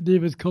friend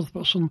David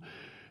Cuthbertson,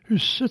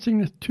 who's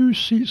sitting 2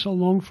 seats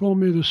along from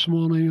me this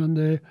morning,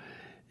 and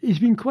he's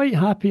been quite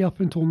happy up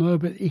until now,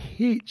 but he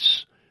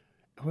hates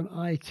when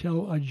I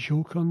tell a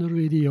joke on the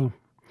radio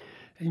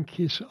in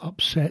case it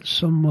upsets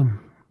someone.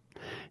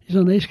 He's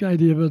a nice guy,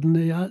 David, and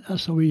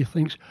that's the way he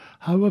thinks.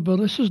 However,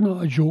 this is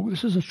not a joke,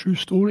 this is a true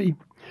story.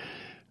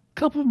 A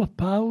couple of my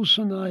pals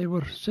and I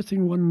were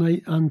sitting one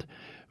night and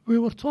we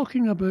were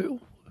talking about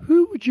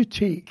who would you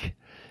take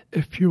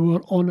if you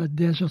were on a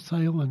desert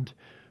island?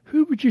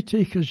 Who would you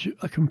take as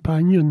a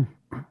companion?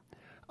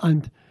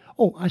 And,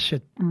 I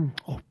said,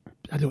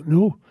 I don't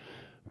know.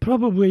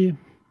 Probably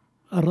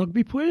a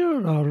rugby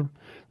player or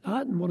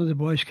that. And one of the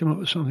boys came up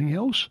with something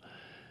else.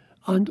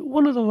 And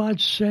one of the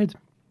lads said,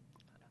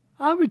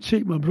 I would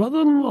take my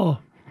brother-in-law.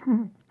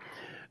 And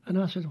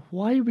I said,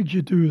 why would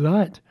you do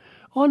that?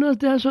 On a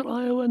desert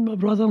island, my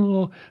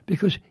brother-in-law,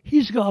 because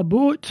he's got a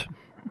boat.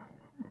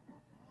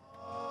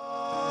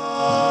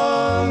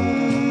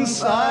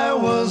 Once I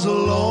was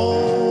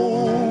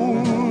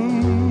alone,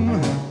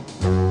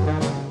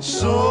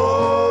 so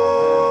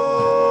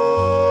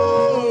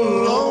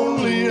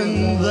lonely,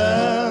 and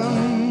then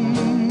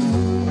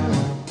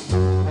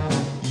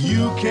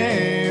you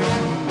came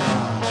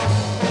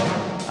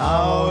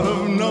out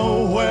of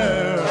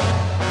nowhere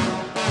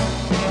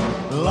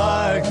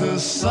like the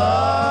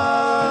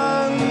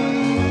sun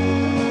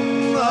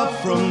up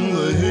from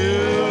the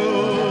hills.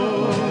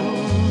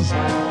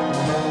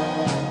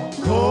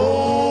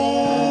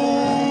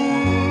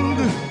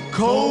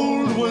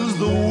 Cold was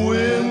the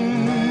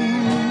wind,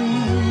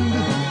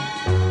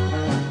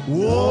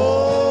 warm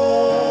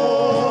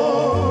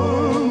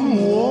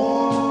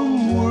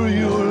were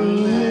your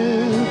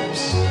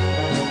lips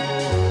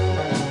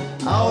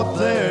out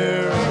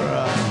there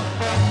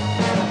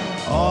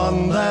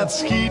on that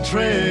ski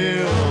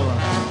trail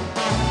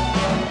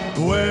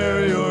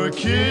where your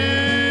kiss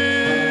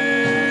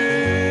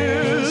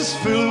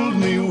filled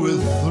me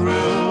with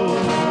thrill.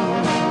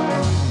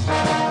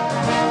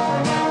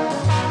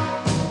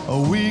 A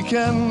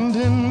weekend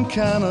in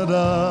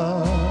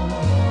Canada,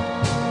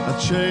 a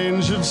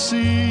change of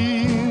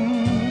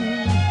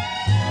scene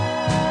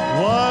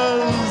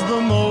was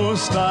the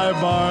most I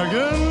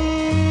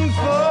bargained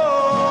for.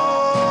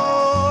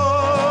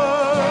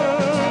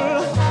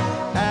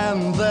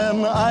 And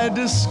then I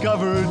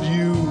discovered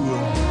you,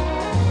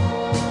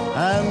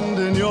 and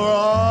in your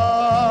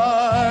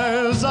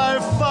eyes I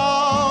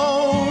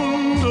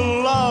found a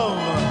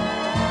love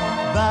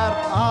that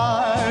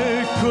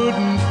I could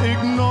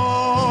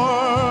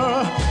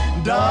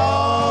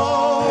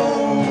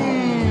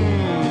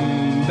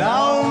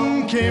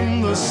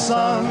came the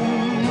sun.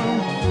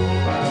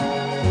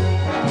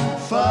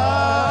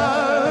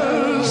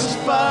 Fast,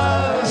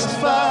 fast,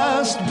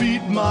 fast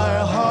beat my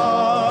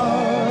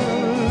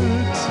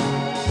heart.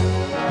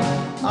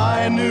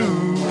 I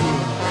knew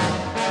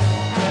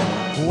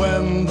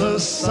when the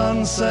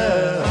sun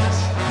set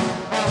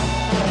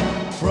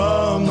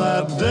from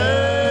that day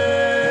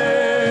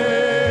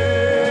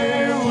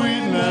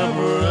we'd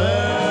never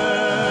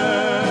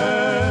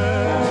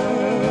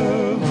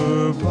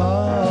ever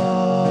part.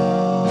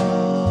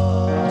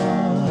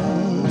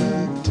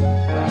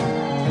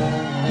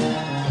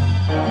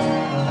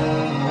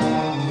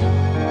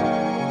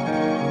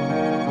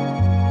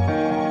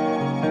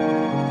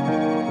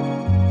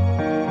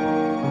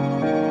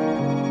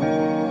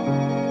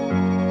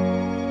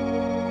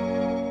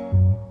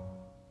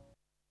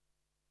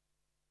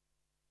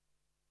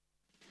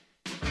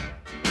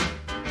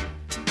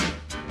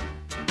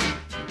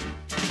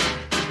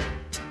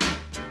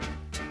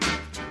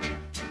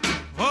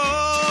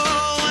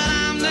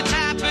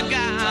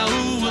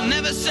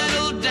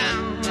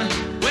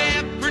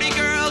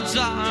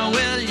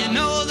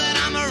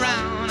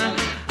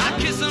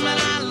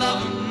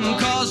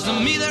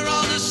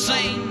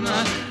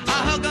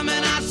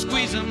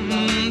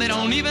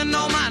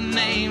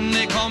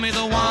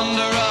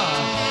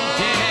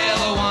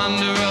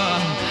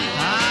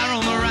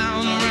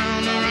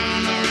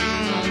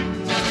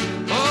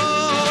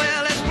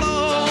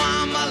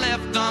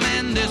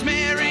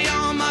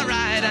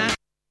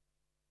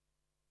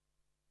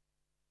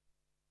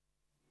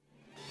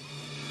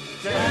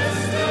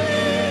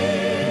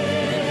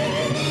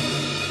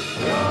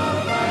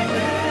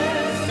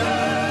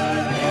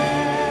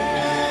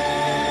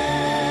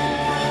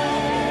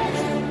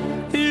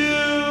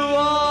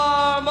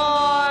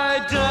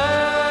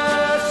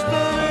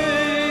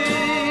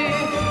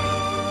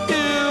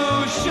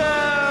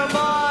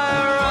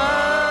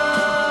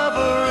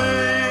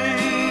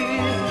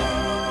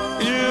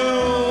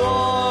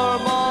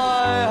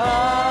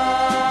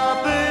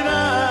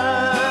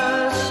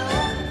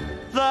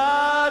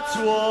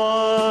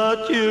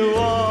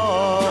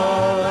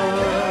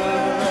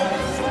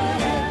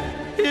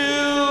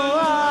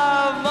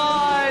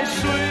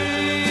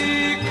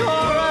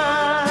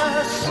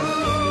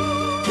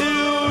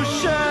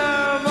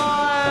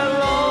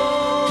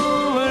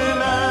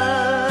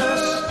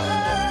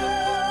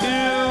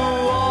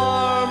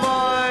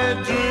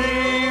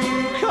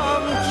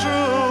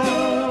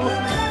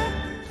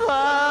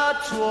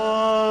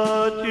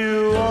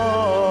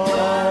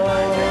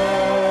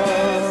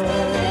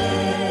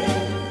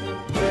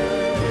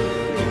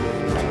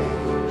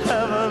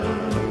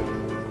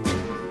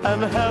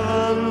 and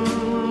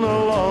heaven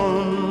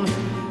alone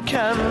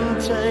can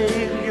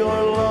take your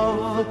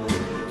love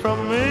from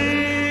me.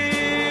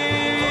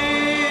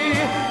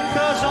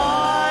 'Cause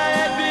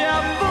I'd be a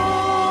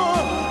fool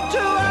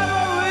to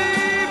ever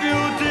leave you,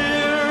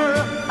 dear,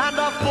 and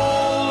a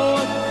fool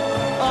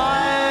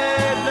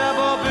I'd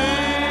never be.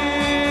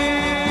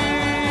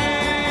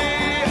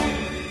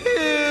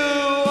 You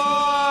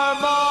are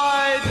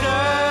my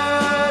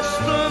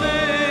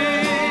destiny.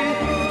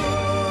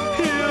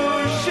 You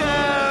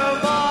share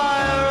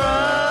my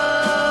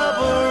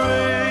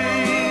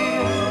reverie.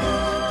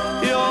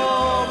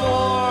 You're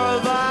more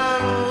than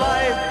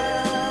life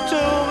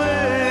to me.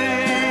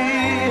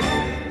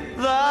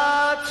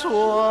 That's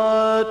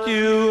what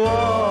you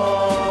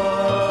are.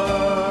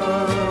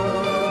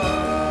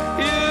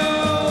 You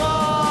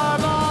are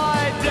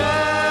my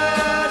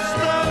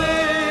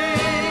destiny.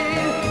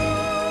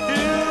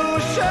 You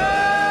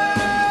share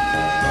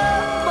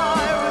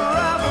my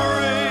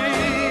reverie.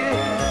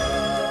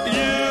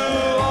 You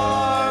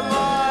are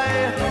my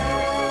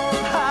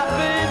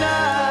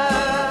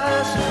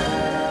happiness.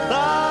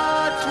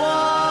 That's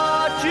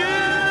what you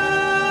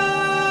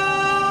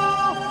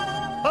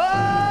are.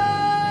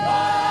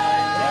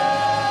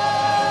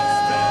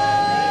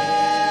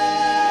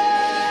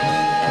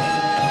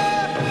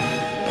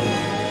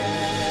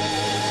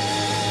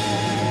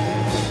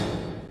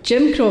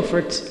 Jim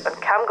Crawford. on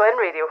Cam Glen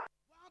Radio.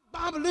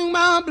 Bam, bam,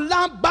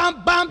 bam,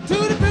 bam, bam, to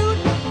the boot,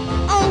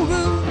 oh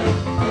rude,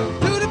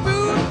 to the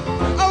boot,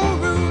 oh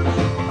rude,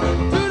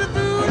 to the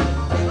boot,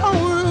 oh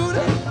rude,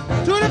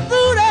 to the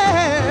boot,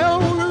 oh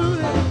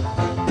rude,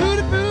 to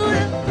the boot,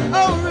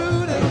 oh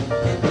rude.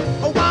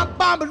 Oh, bam,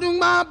 bam, bam,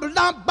 bam,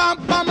 bam,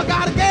 bam, I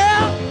got a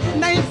girl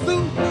named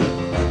Sue.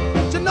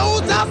 She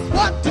knows just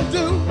what to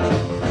do.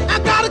 I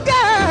got a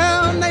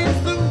girl named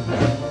Sue.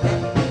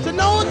 She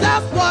knows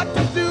just what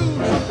to do.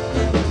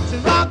 She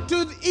rock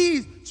to the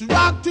east, she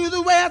rock to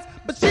the west,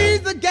 but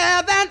she's the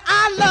gal that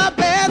I love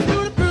best. To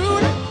the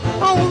booty,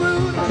 oh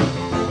rude,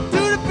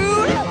 to the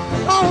booty,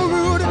 oh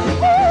rude,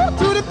 ooh,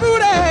 to the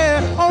booty,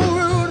 oh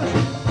rude,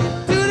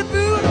 to the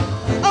booty,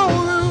 oh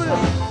rude,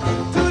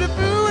 to the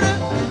booty,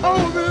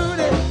 oh rude.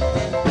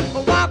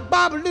 Oh, wop,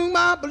 bop, loom,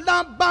 bop,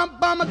 lump, bum,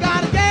 bum. I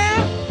got a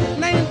gal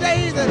named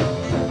Daisy.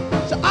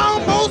 She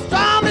almost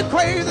drive me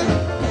crazy.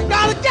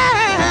 Got a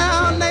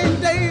gal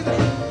named Daisy.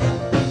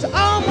 She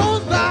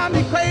almost drive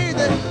me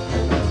crazy.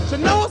 She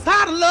knows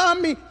how to love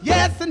me,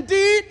 yes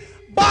indeed.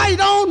 Boy, you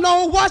don't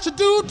know what you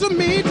do to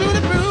me, to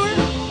the booty,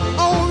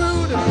 oh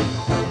Rudy,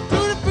 to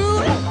the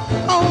booty,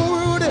 oh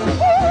Rudy,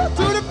 ooh,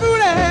 to the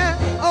booty,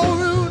 oh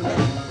Rudy,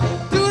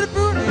 to the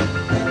booty,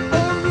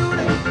 oh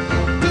Rudy,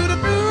 to the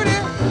booty,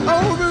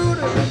 oh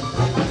Rudy.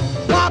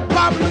 Wop,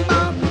 bop,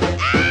 bop.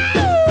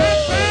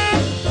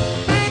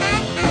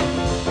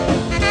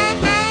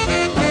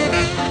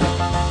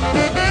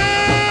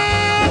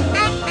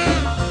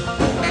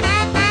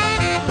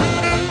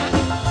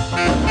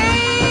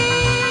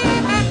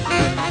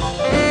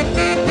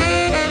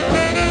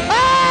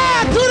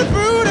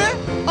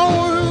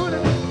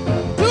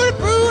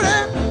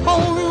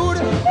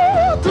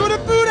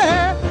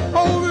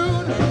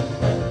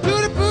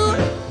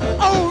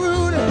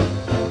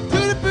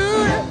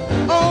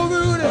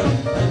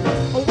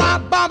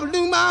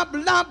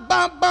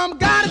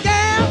 Got a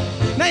gal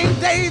named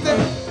Daisy.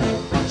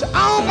 She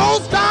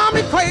almost drive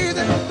me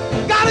crazy.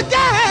 Got a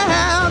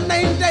gal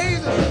named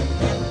Daisy.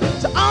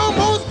 She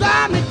almost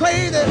drive me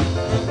crazy.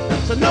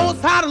 She knows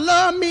how to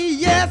love me,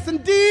 yes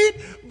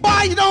indeed.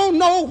 Boy, you don't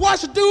know what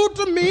she do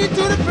to me, to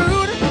the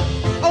booty,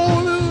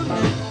 oh Rudy,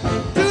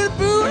 to the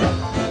booty,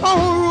 oh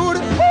Rudy,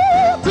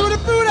 ooh, to the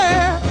booty,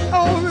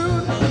 oh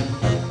Rudy,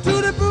 to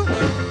the booty,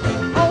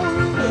 oh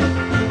Rudy,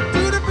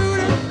 to the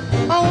booty,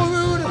 oh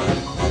Rudy,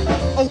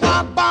 oh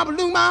wop bop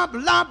loom bop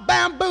lop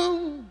bam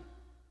boom.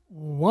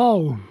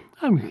 Wow,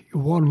 and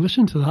one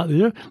listen to that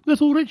there.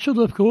 Little Richard,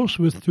 of course,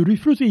 with Tutti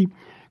Frutti.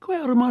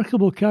 Quite a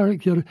remarkable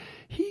character.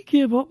 He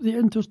gave up the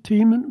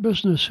entertainment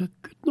business a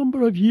good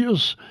number of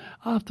years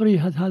after he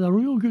had had a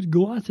real good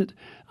go at it,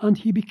 and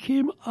he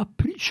became a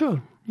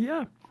preacher.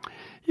 Yeah,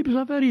 he was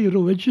a very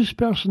religious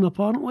person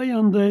apparently,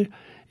 and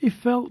he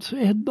felt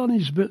he had done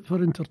his bit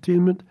for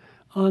entertainment,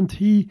 and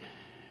he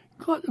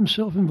got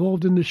himself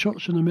involved in the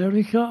church in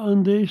America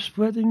and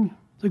spreading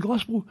the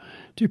gospel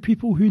to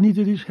people who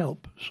needed his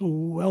help. So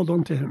well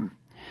done to him.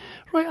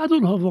 Right, I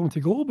don't have long to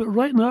go, but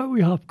right now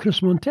we have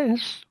Chris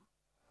Montez.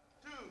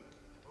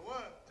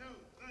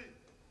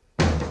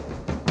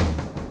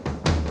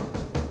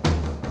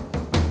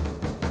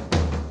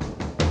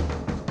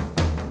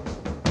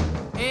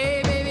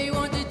 Hey baby,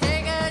 won't you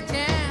take a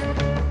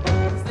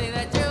chance? Say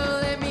that you'll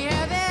let me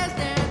have this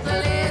dance. Oh,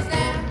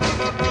 listen.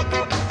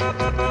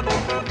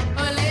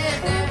 Oh,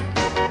 listen.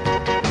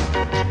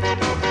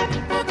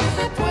 We'll do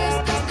the twist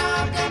and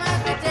stop the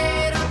mashed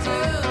potato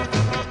too.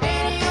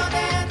 Any old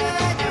dance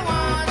that you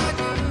wanna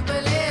do.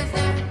 But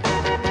listen.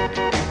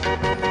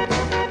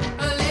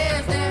 Oh,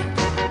 listen.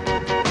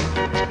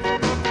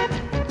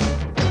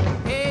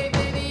 Hey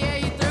baby, yeah,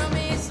 you throw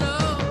me so.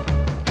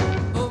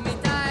 Hold me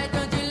tight,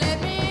 don't you let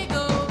me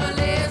go. But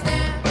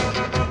listen.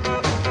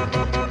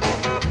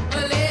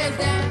 But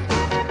listen.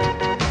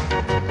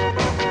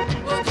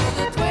 We'll do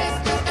the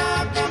twist and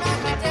stop the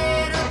mashed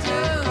potato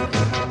too.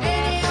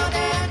 Any old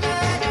dance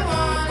that you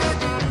wanna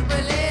do.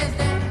 But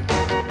listen.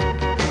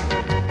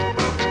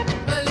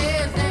 But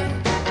listen.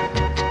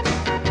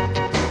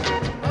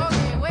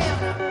 Okay, wait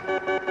on up.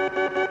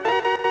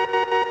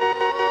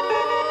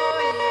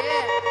 Oh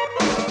yeah.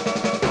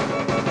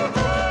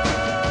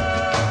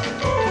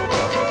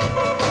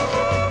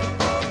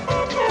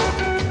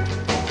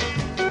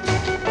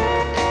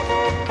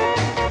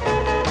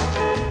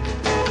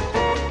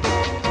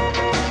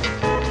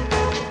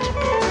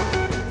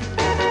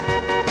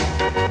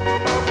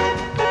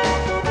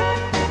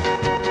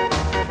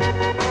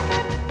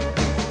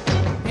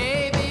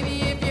 Hey baby,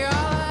 if you're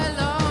all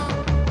alone,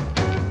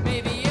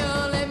 maybe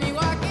you'll let me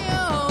walk you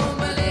home.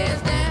 But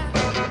listen,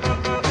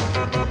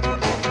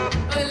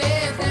 but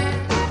listen,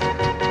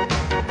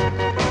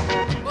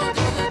 we'll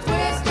do the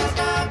twist and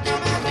stop the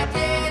mashed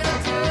potato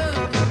too.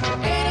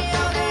 Any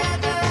old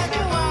dance that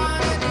you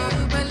wanna do.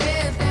 But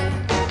listen,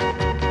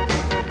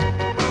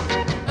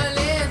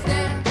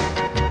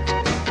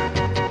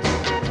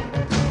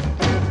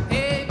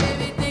 hey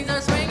baby, things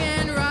are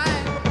swinging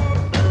right.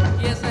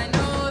 Yes, I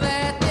know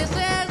that this is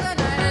the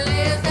night.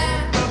 Listen,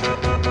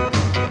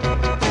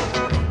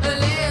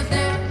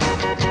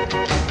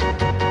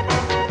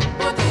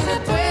 we'll do the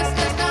twist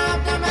and stop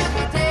the mashed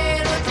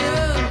potato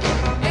too.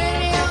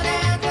 Any old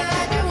dance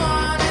that you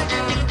wanna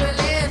do. But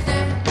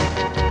listen,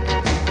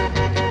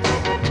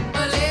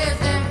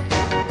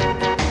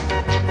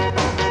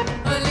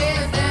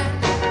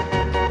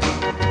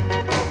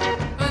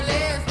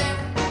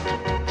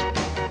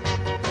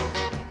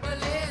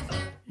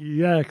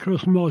 Yeah,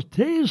 Chris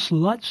Montez,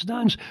 Let's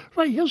Dance.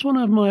 Right, here's one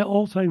of my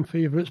all-time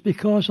favourites,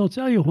 because I'll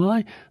tell you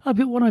why. I've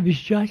got one of his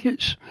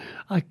jackets.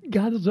 I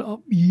gathered it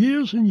up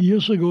years and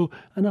years ago,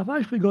 and I've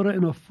actually got it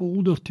in a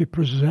folder to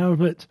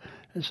preserve it.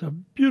 It's a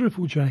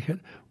beautiful jacket,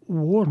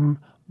 worn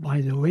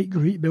by the late,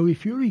 great Billy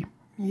Fury.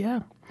 Yeah,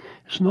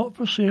 it's not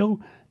for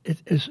sale.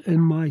 It is in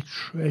my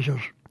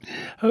treasures.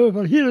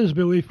 However, here is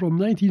Billy from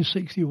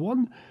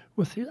 1961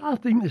 with, I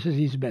think this is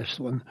his best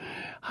one,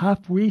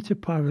 Halfway to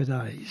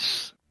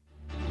Paradise.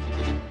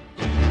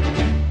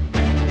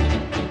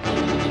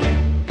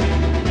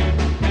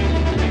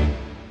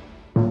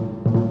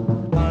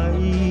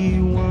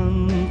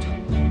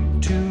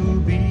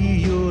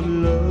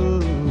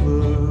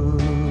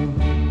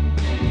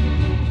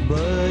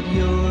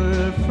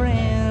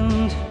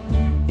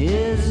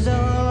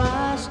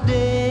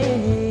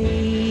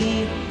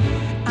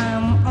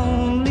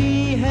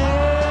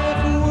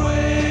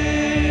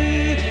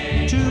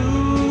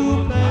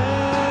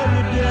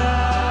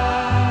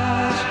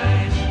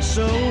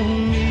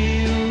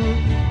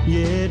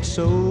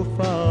 so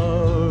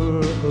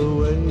far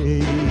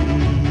away.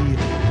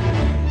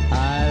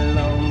 I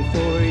long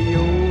for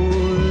your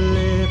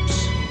lips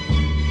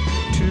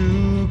to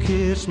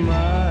kiss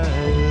my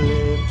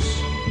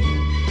lips,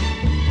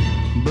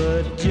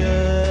 but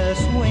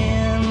just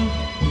when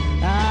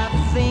I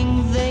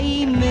think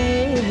they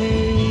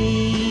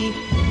may,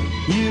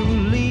 you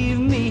leave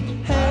me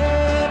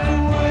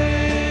halfway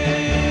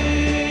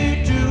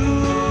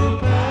to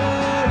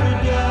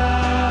paradise,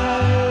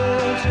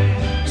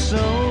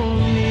 so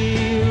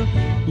near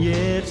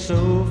yet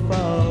so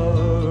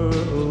far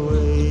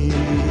away.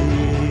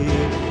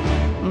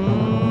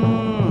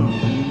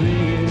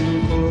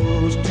 Being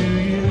close to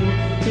you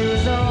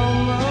is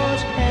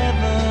almost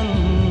heaven,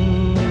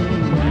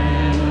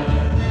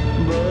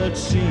 but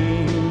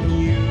seeing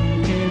you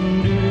can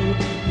do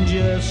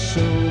just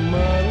so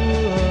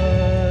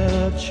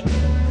much.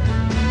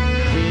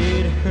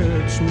 It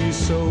hurts me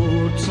so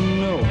to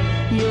know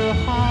your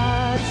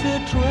heart's a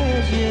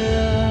treasure,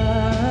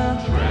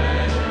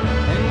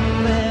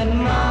 and that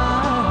my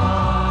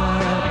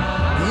heart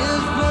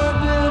is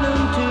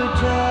forbidden to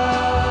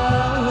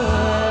touch.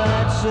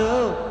 So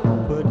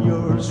put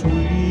your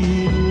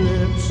sweet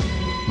lips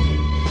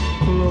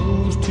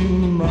close to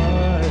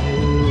my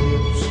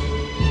lips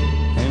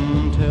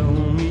and tell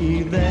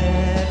me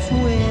that's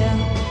where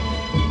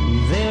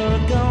they're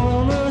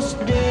gonna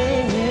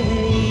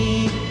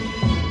stay.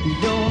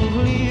 Don't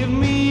leave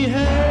me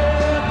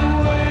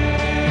halfway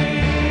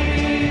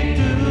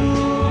to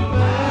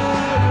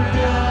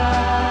paradise,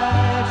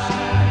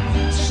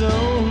 so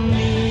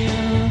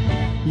near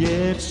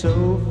yet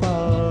so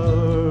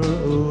far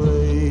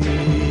away.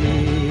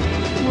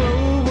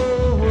 Whoa,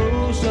 whoa,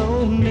 whoa, so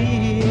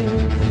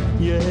near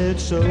yet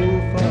so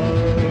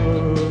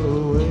far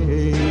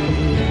away.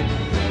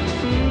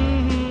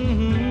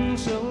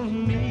 So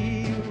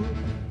near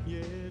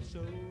yet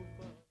so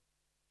far.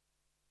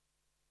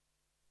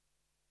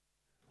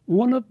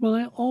 One of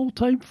my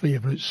all-time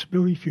favourites,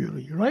 Billy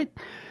Fury, right?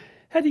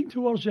 Heading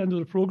towards the end of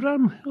the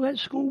programme,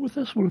 let's go with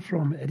this one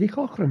from Eddie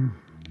Cochran.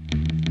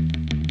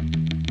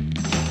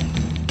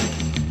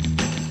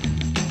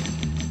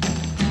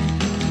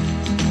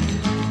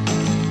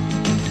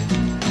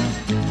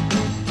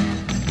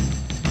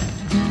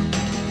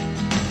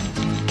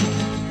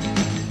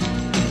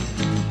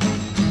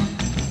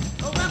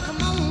 Oh, well,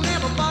 come on,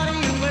 everybody,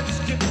 let's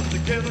get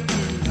together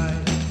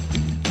tonight.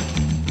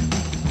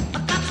 I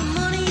got some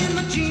money in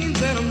my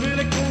jeans and I'm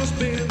really gonna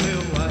spend it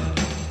right.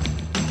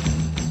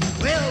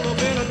 Well, I've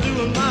been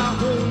doing my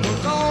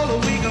homework all the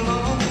week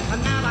long,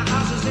 and now the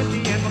house is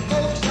empty and my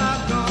folks are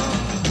gone.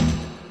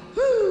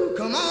 Whoo,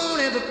 come on,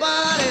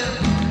 everybody.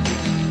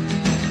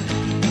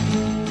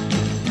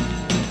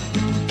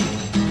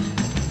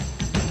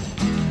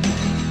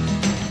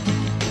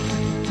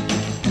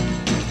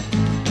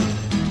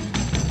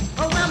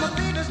 Oh, well, my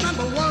baby's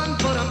number one,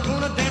 but I'm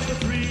gonna dance with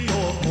 3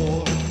 or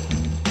 4.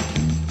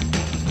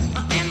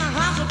 And the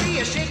house will be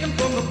a-shaking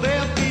from the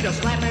bare feet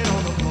a-slapping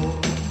on the floor.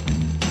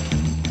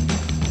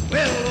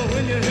 Well,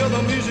 when you hear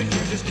the music,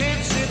 you just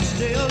can't sit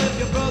still. If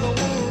your brother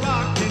won't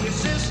rock, then your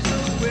sister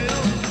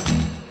will.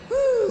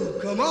 Woo,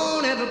 come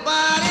on,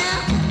 everybody.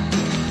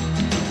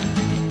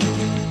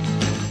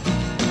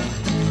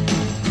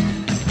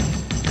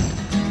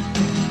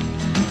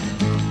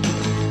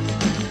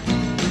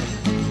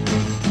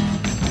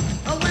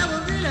 Oh, well, we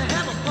really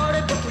have a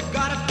party, but we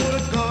gotta put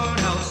a guard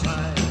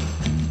outside.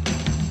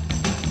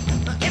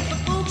 If the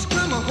folks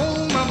come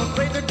home, I'm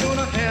afraid they're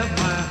gonna have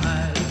my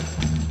hide.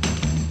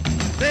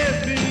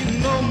 There'll be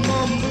no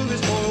more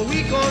movies for a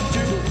week or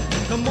two.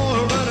 No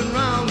more running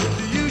around with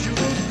the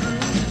usual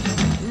crew.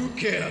 Who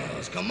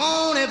cares? Come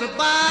on,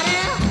 everybody.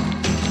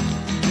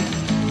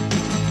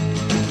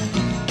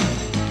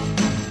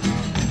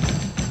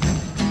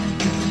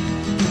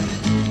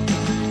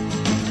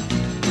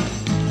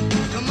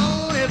 Come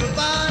on,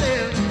 everybody.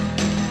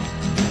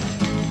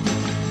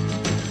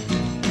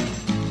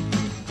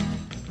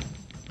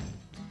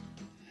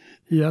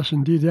 Yes,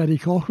 indeed, Eddie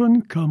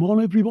Cochran. Come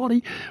on,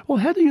 everybody. Well,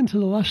 heading into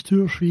the last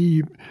 2 or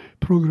 3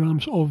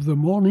 programmes of the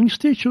morning,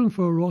 stay tuned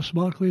for Ross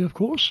Barkley, of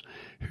course,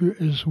 who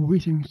is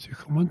waiting to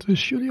come into the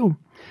studio.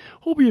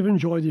 Hope you've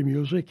enjoyed the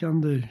music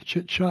and the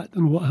chit-chat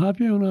and what have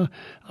you on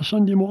a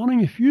Sunday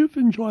morning. If you've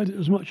enjoyed it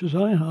as much as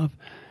I have,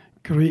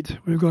 great,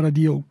 we've got a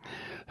deal.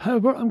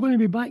 However, I'm going to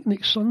be back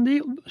next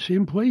Sunday,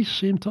 same place,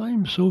 same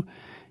time, so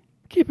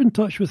keep in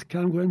touch with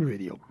Cam Glen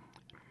Radio.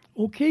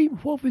 Okay,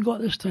 what have we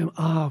got this time?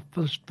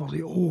 For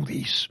the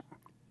oldies.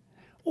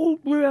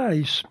 Old Blue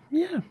Eyes,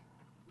 yeah.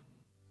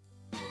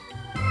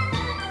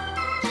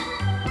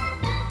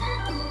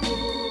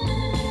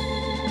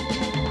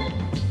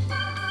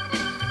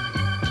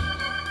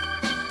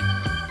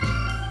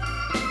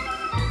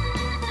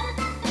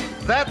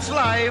 That's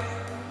life.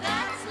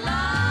 That's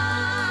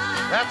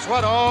life. That's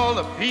what all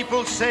the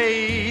people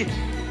say.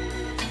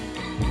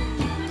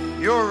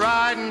 You're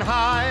riding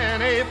high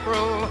in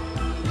April,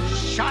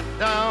 shot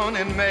down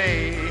in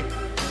May.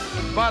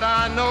 But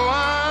I know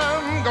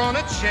I'm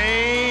gonna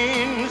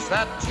change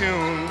that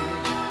tune.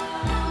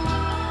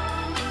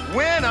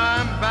 When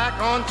I'm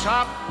back on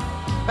top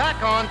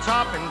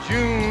in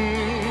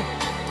June,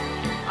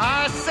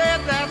 I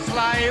said that's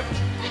life.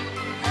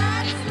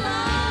 That's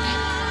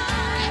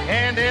life.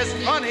 And as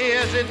funny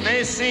as it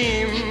may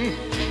seem,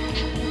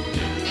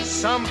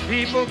 some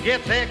people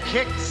get their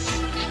kicks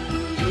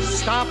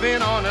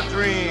stomping on a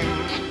dream.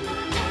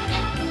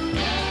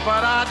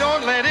 But I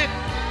don't let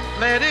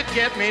it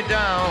get me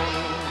down.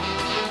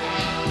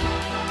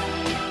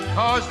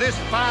 'Cause this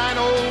fine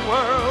old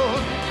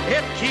world,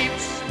 it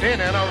keeps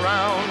spinning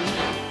around.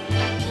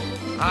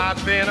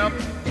 I've been a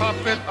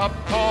puppet, a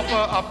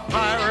pauper, a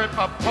pirate,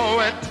 a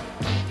poet,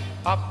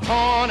 a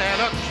pawn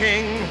and a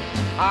king.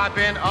 I've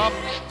been up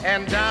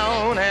and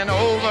down and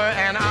over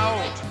and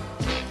out.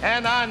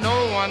 And I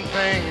know one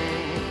thing,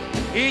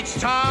 each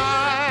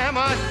time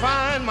I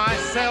find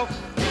myself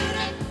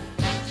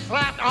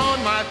flat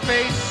on my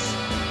face,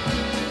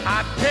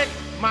 I pick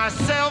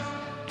myself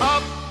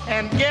up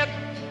and get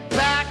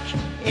back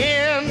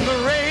in the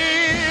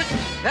race.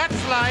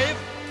 That's life.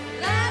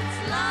 That's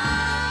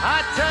life.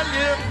 I tell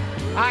you,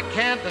 I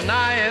can't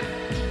deny it.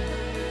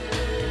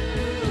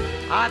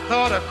 I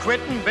thought of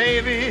quitting,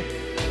 baby,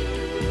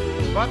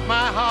 but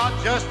my heart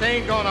just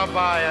ain't gonna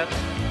buy it.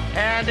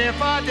 And if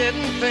I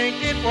didn't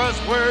think it was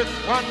worth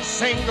one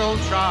single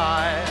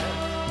try,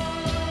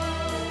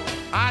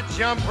 I'd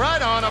jump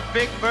right on a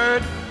big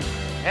bird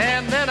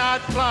and then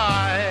I'd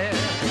fly.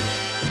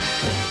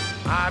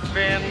 I've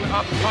been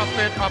a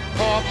puppet, a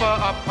pauper,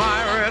 a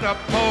pirate, a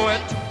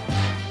poet,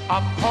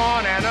 a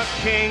pawn and a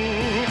king.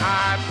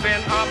 I've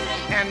been up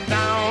and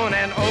down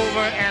and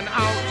over and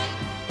out.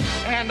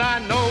 And I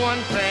know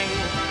one thing,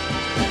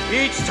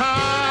 each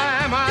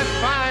time I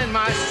find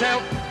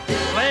myself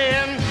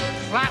laying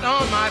flat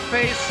on my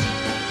face,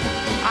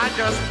 I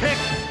just pick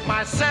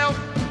myself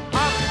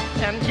up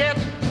and get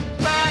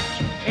back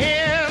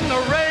in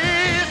the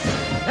race.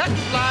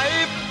 That's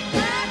life.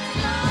 That's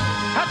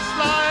life. That's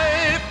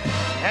life.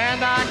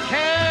 And I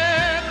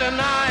can't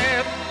deny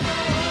it.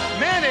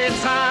 Many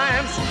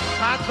times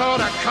I thought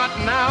of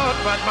cutting out,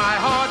 but my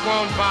heart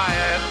won't buy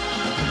it.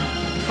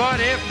 But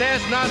if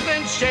there's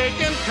nothing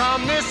shaking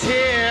come this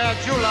here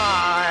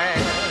July,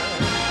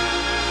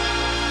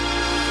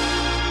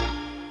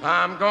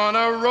 I'm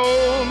gonna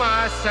roll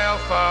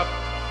myself up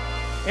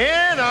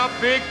in a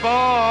big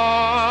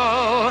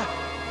ball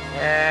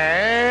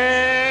and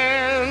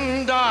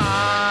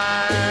die.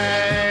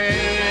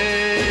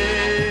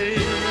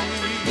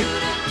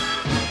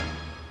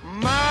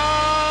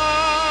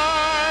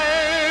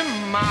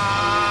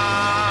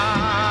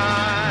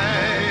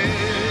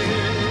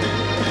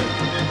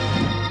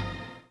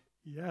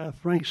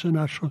 Frank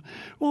Sinatra.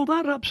 Well,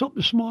 that wraps up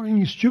this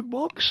morning's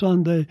jukebox,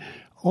 and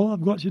all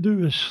I've got to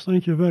do is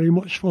thank you very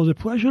much for the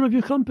pleasure of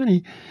your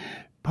company.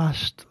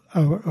 Past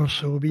hour or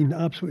so been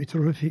absolutely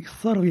terrific.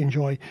 Thoroughly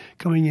enjoy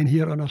coming in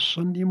here on a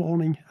Sunday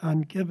morning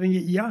and giving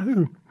it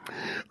Yahoo.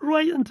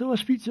 Right, until I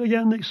speak to you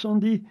again next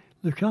Sunday,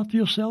 look after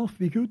yourself,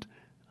 be good,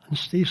 and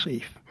stay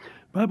safe.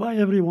 Bye-bye,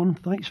 everyone.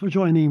 Thanks for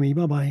joining me.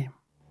 Bye-bye.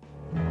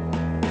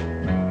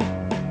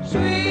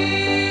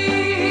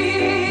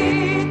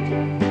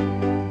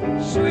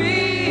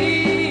 Sweet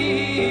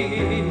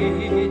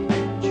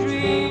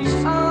dreams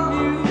of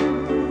you.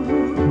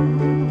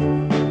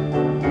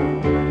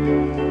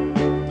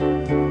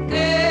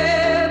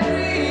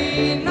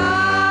 Every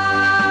night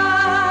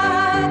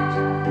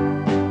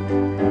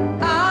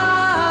I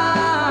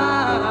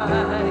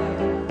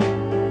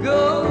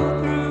go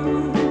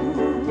through.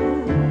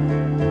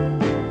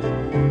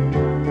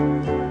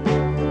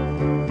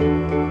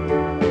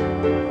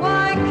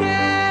 Why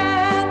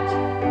can't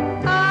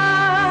I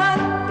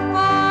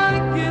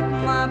forget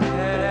my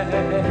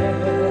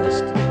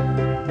past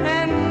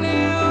and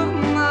live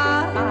my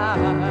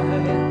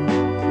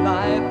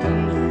life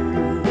anew?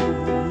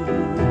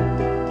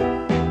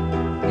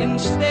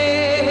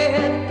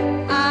 Instead,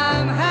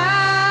 I'm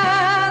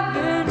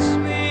having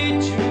sweet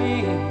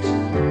dreams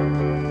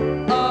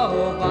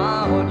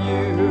about you.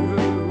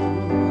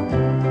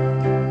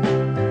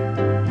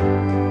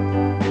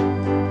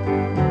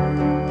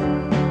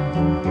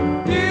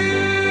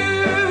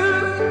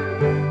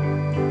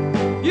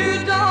 You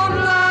don't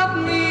love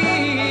me,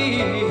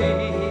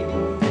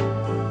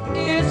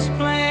 it's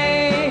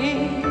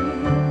plain.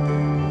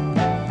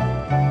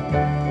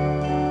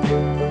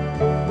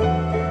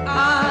 I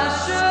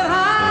should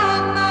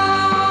have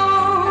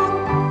known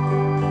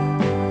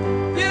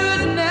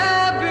you'd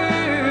never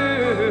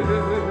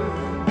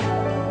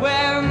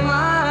wear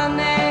my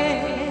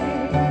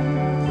name.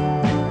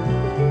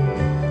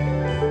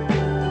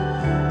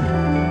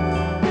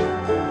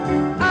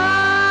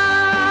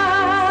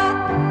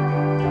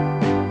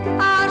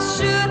 I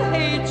should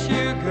hate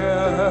you,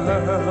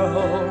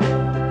 girl,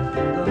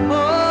 the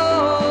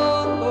whole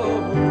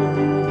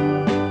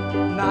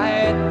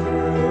night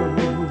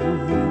through.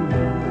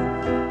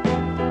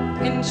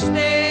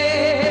 Instead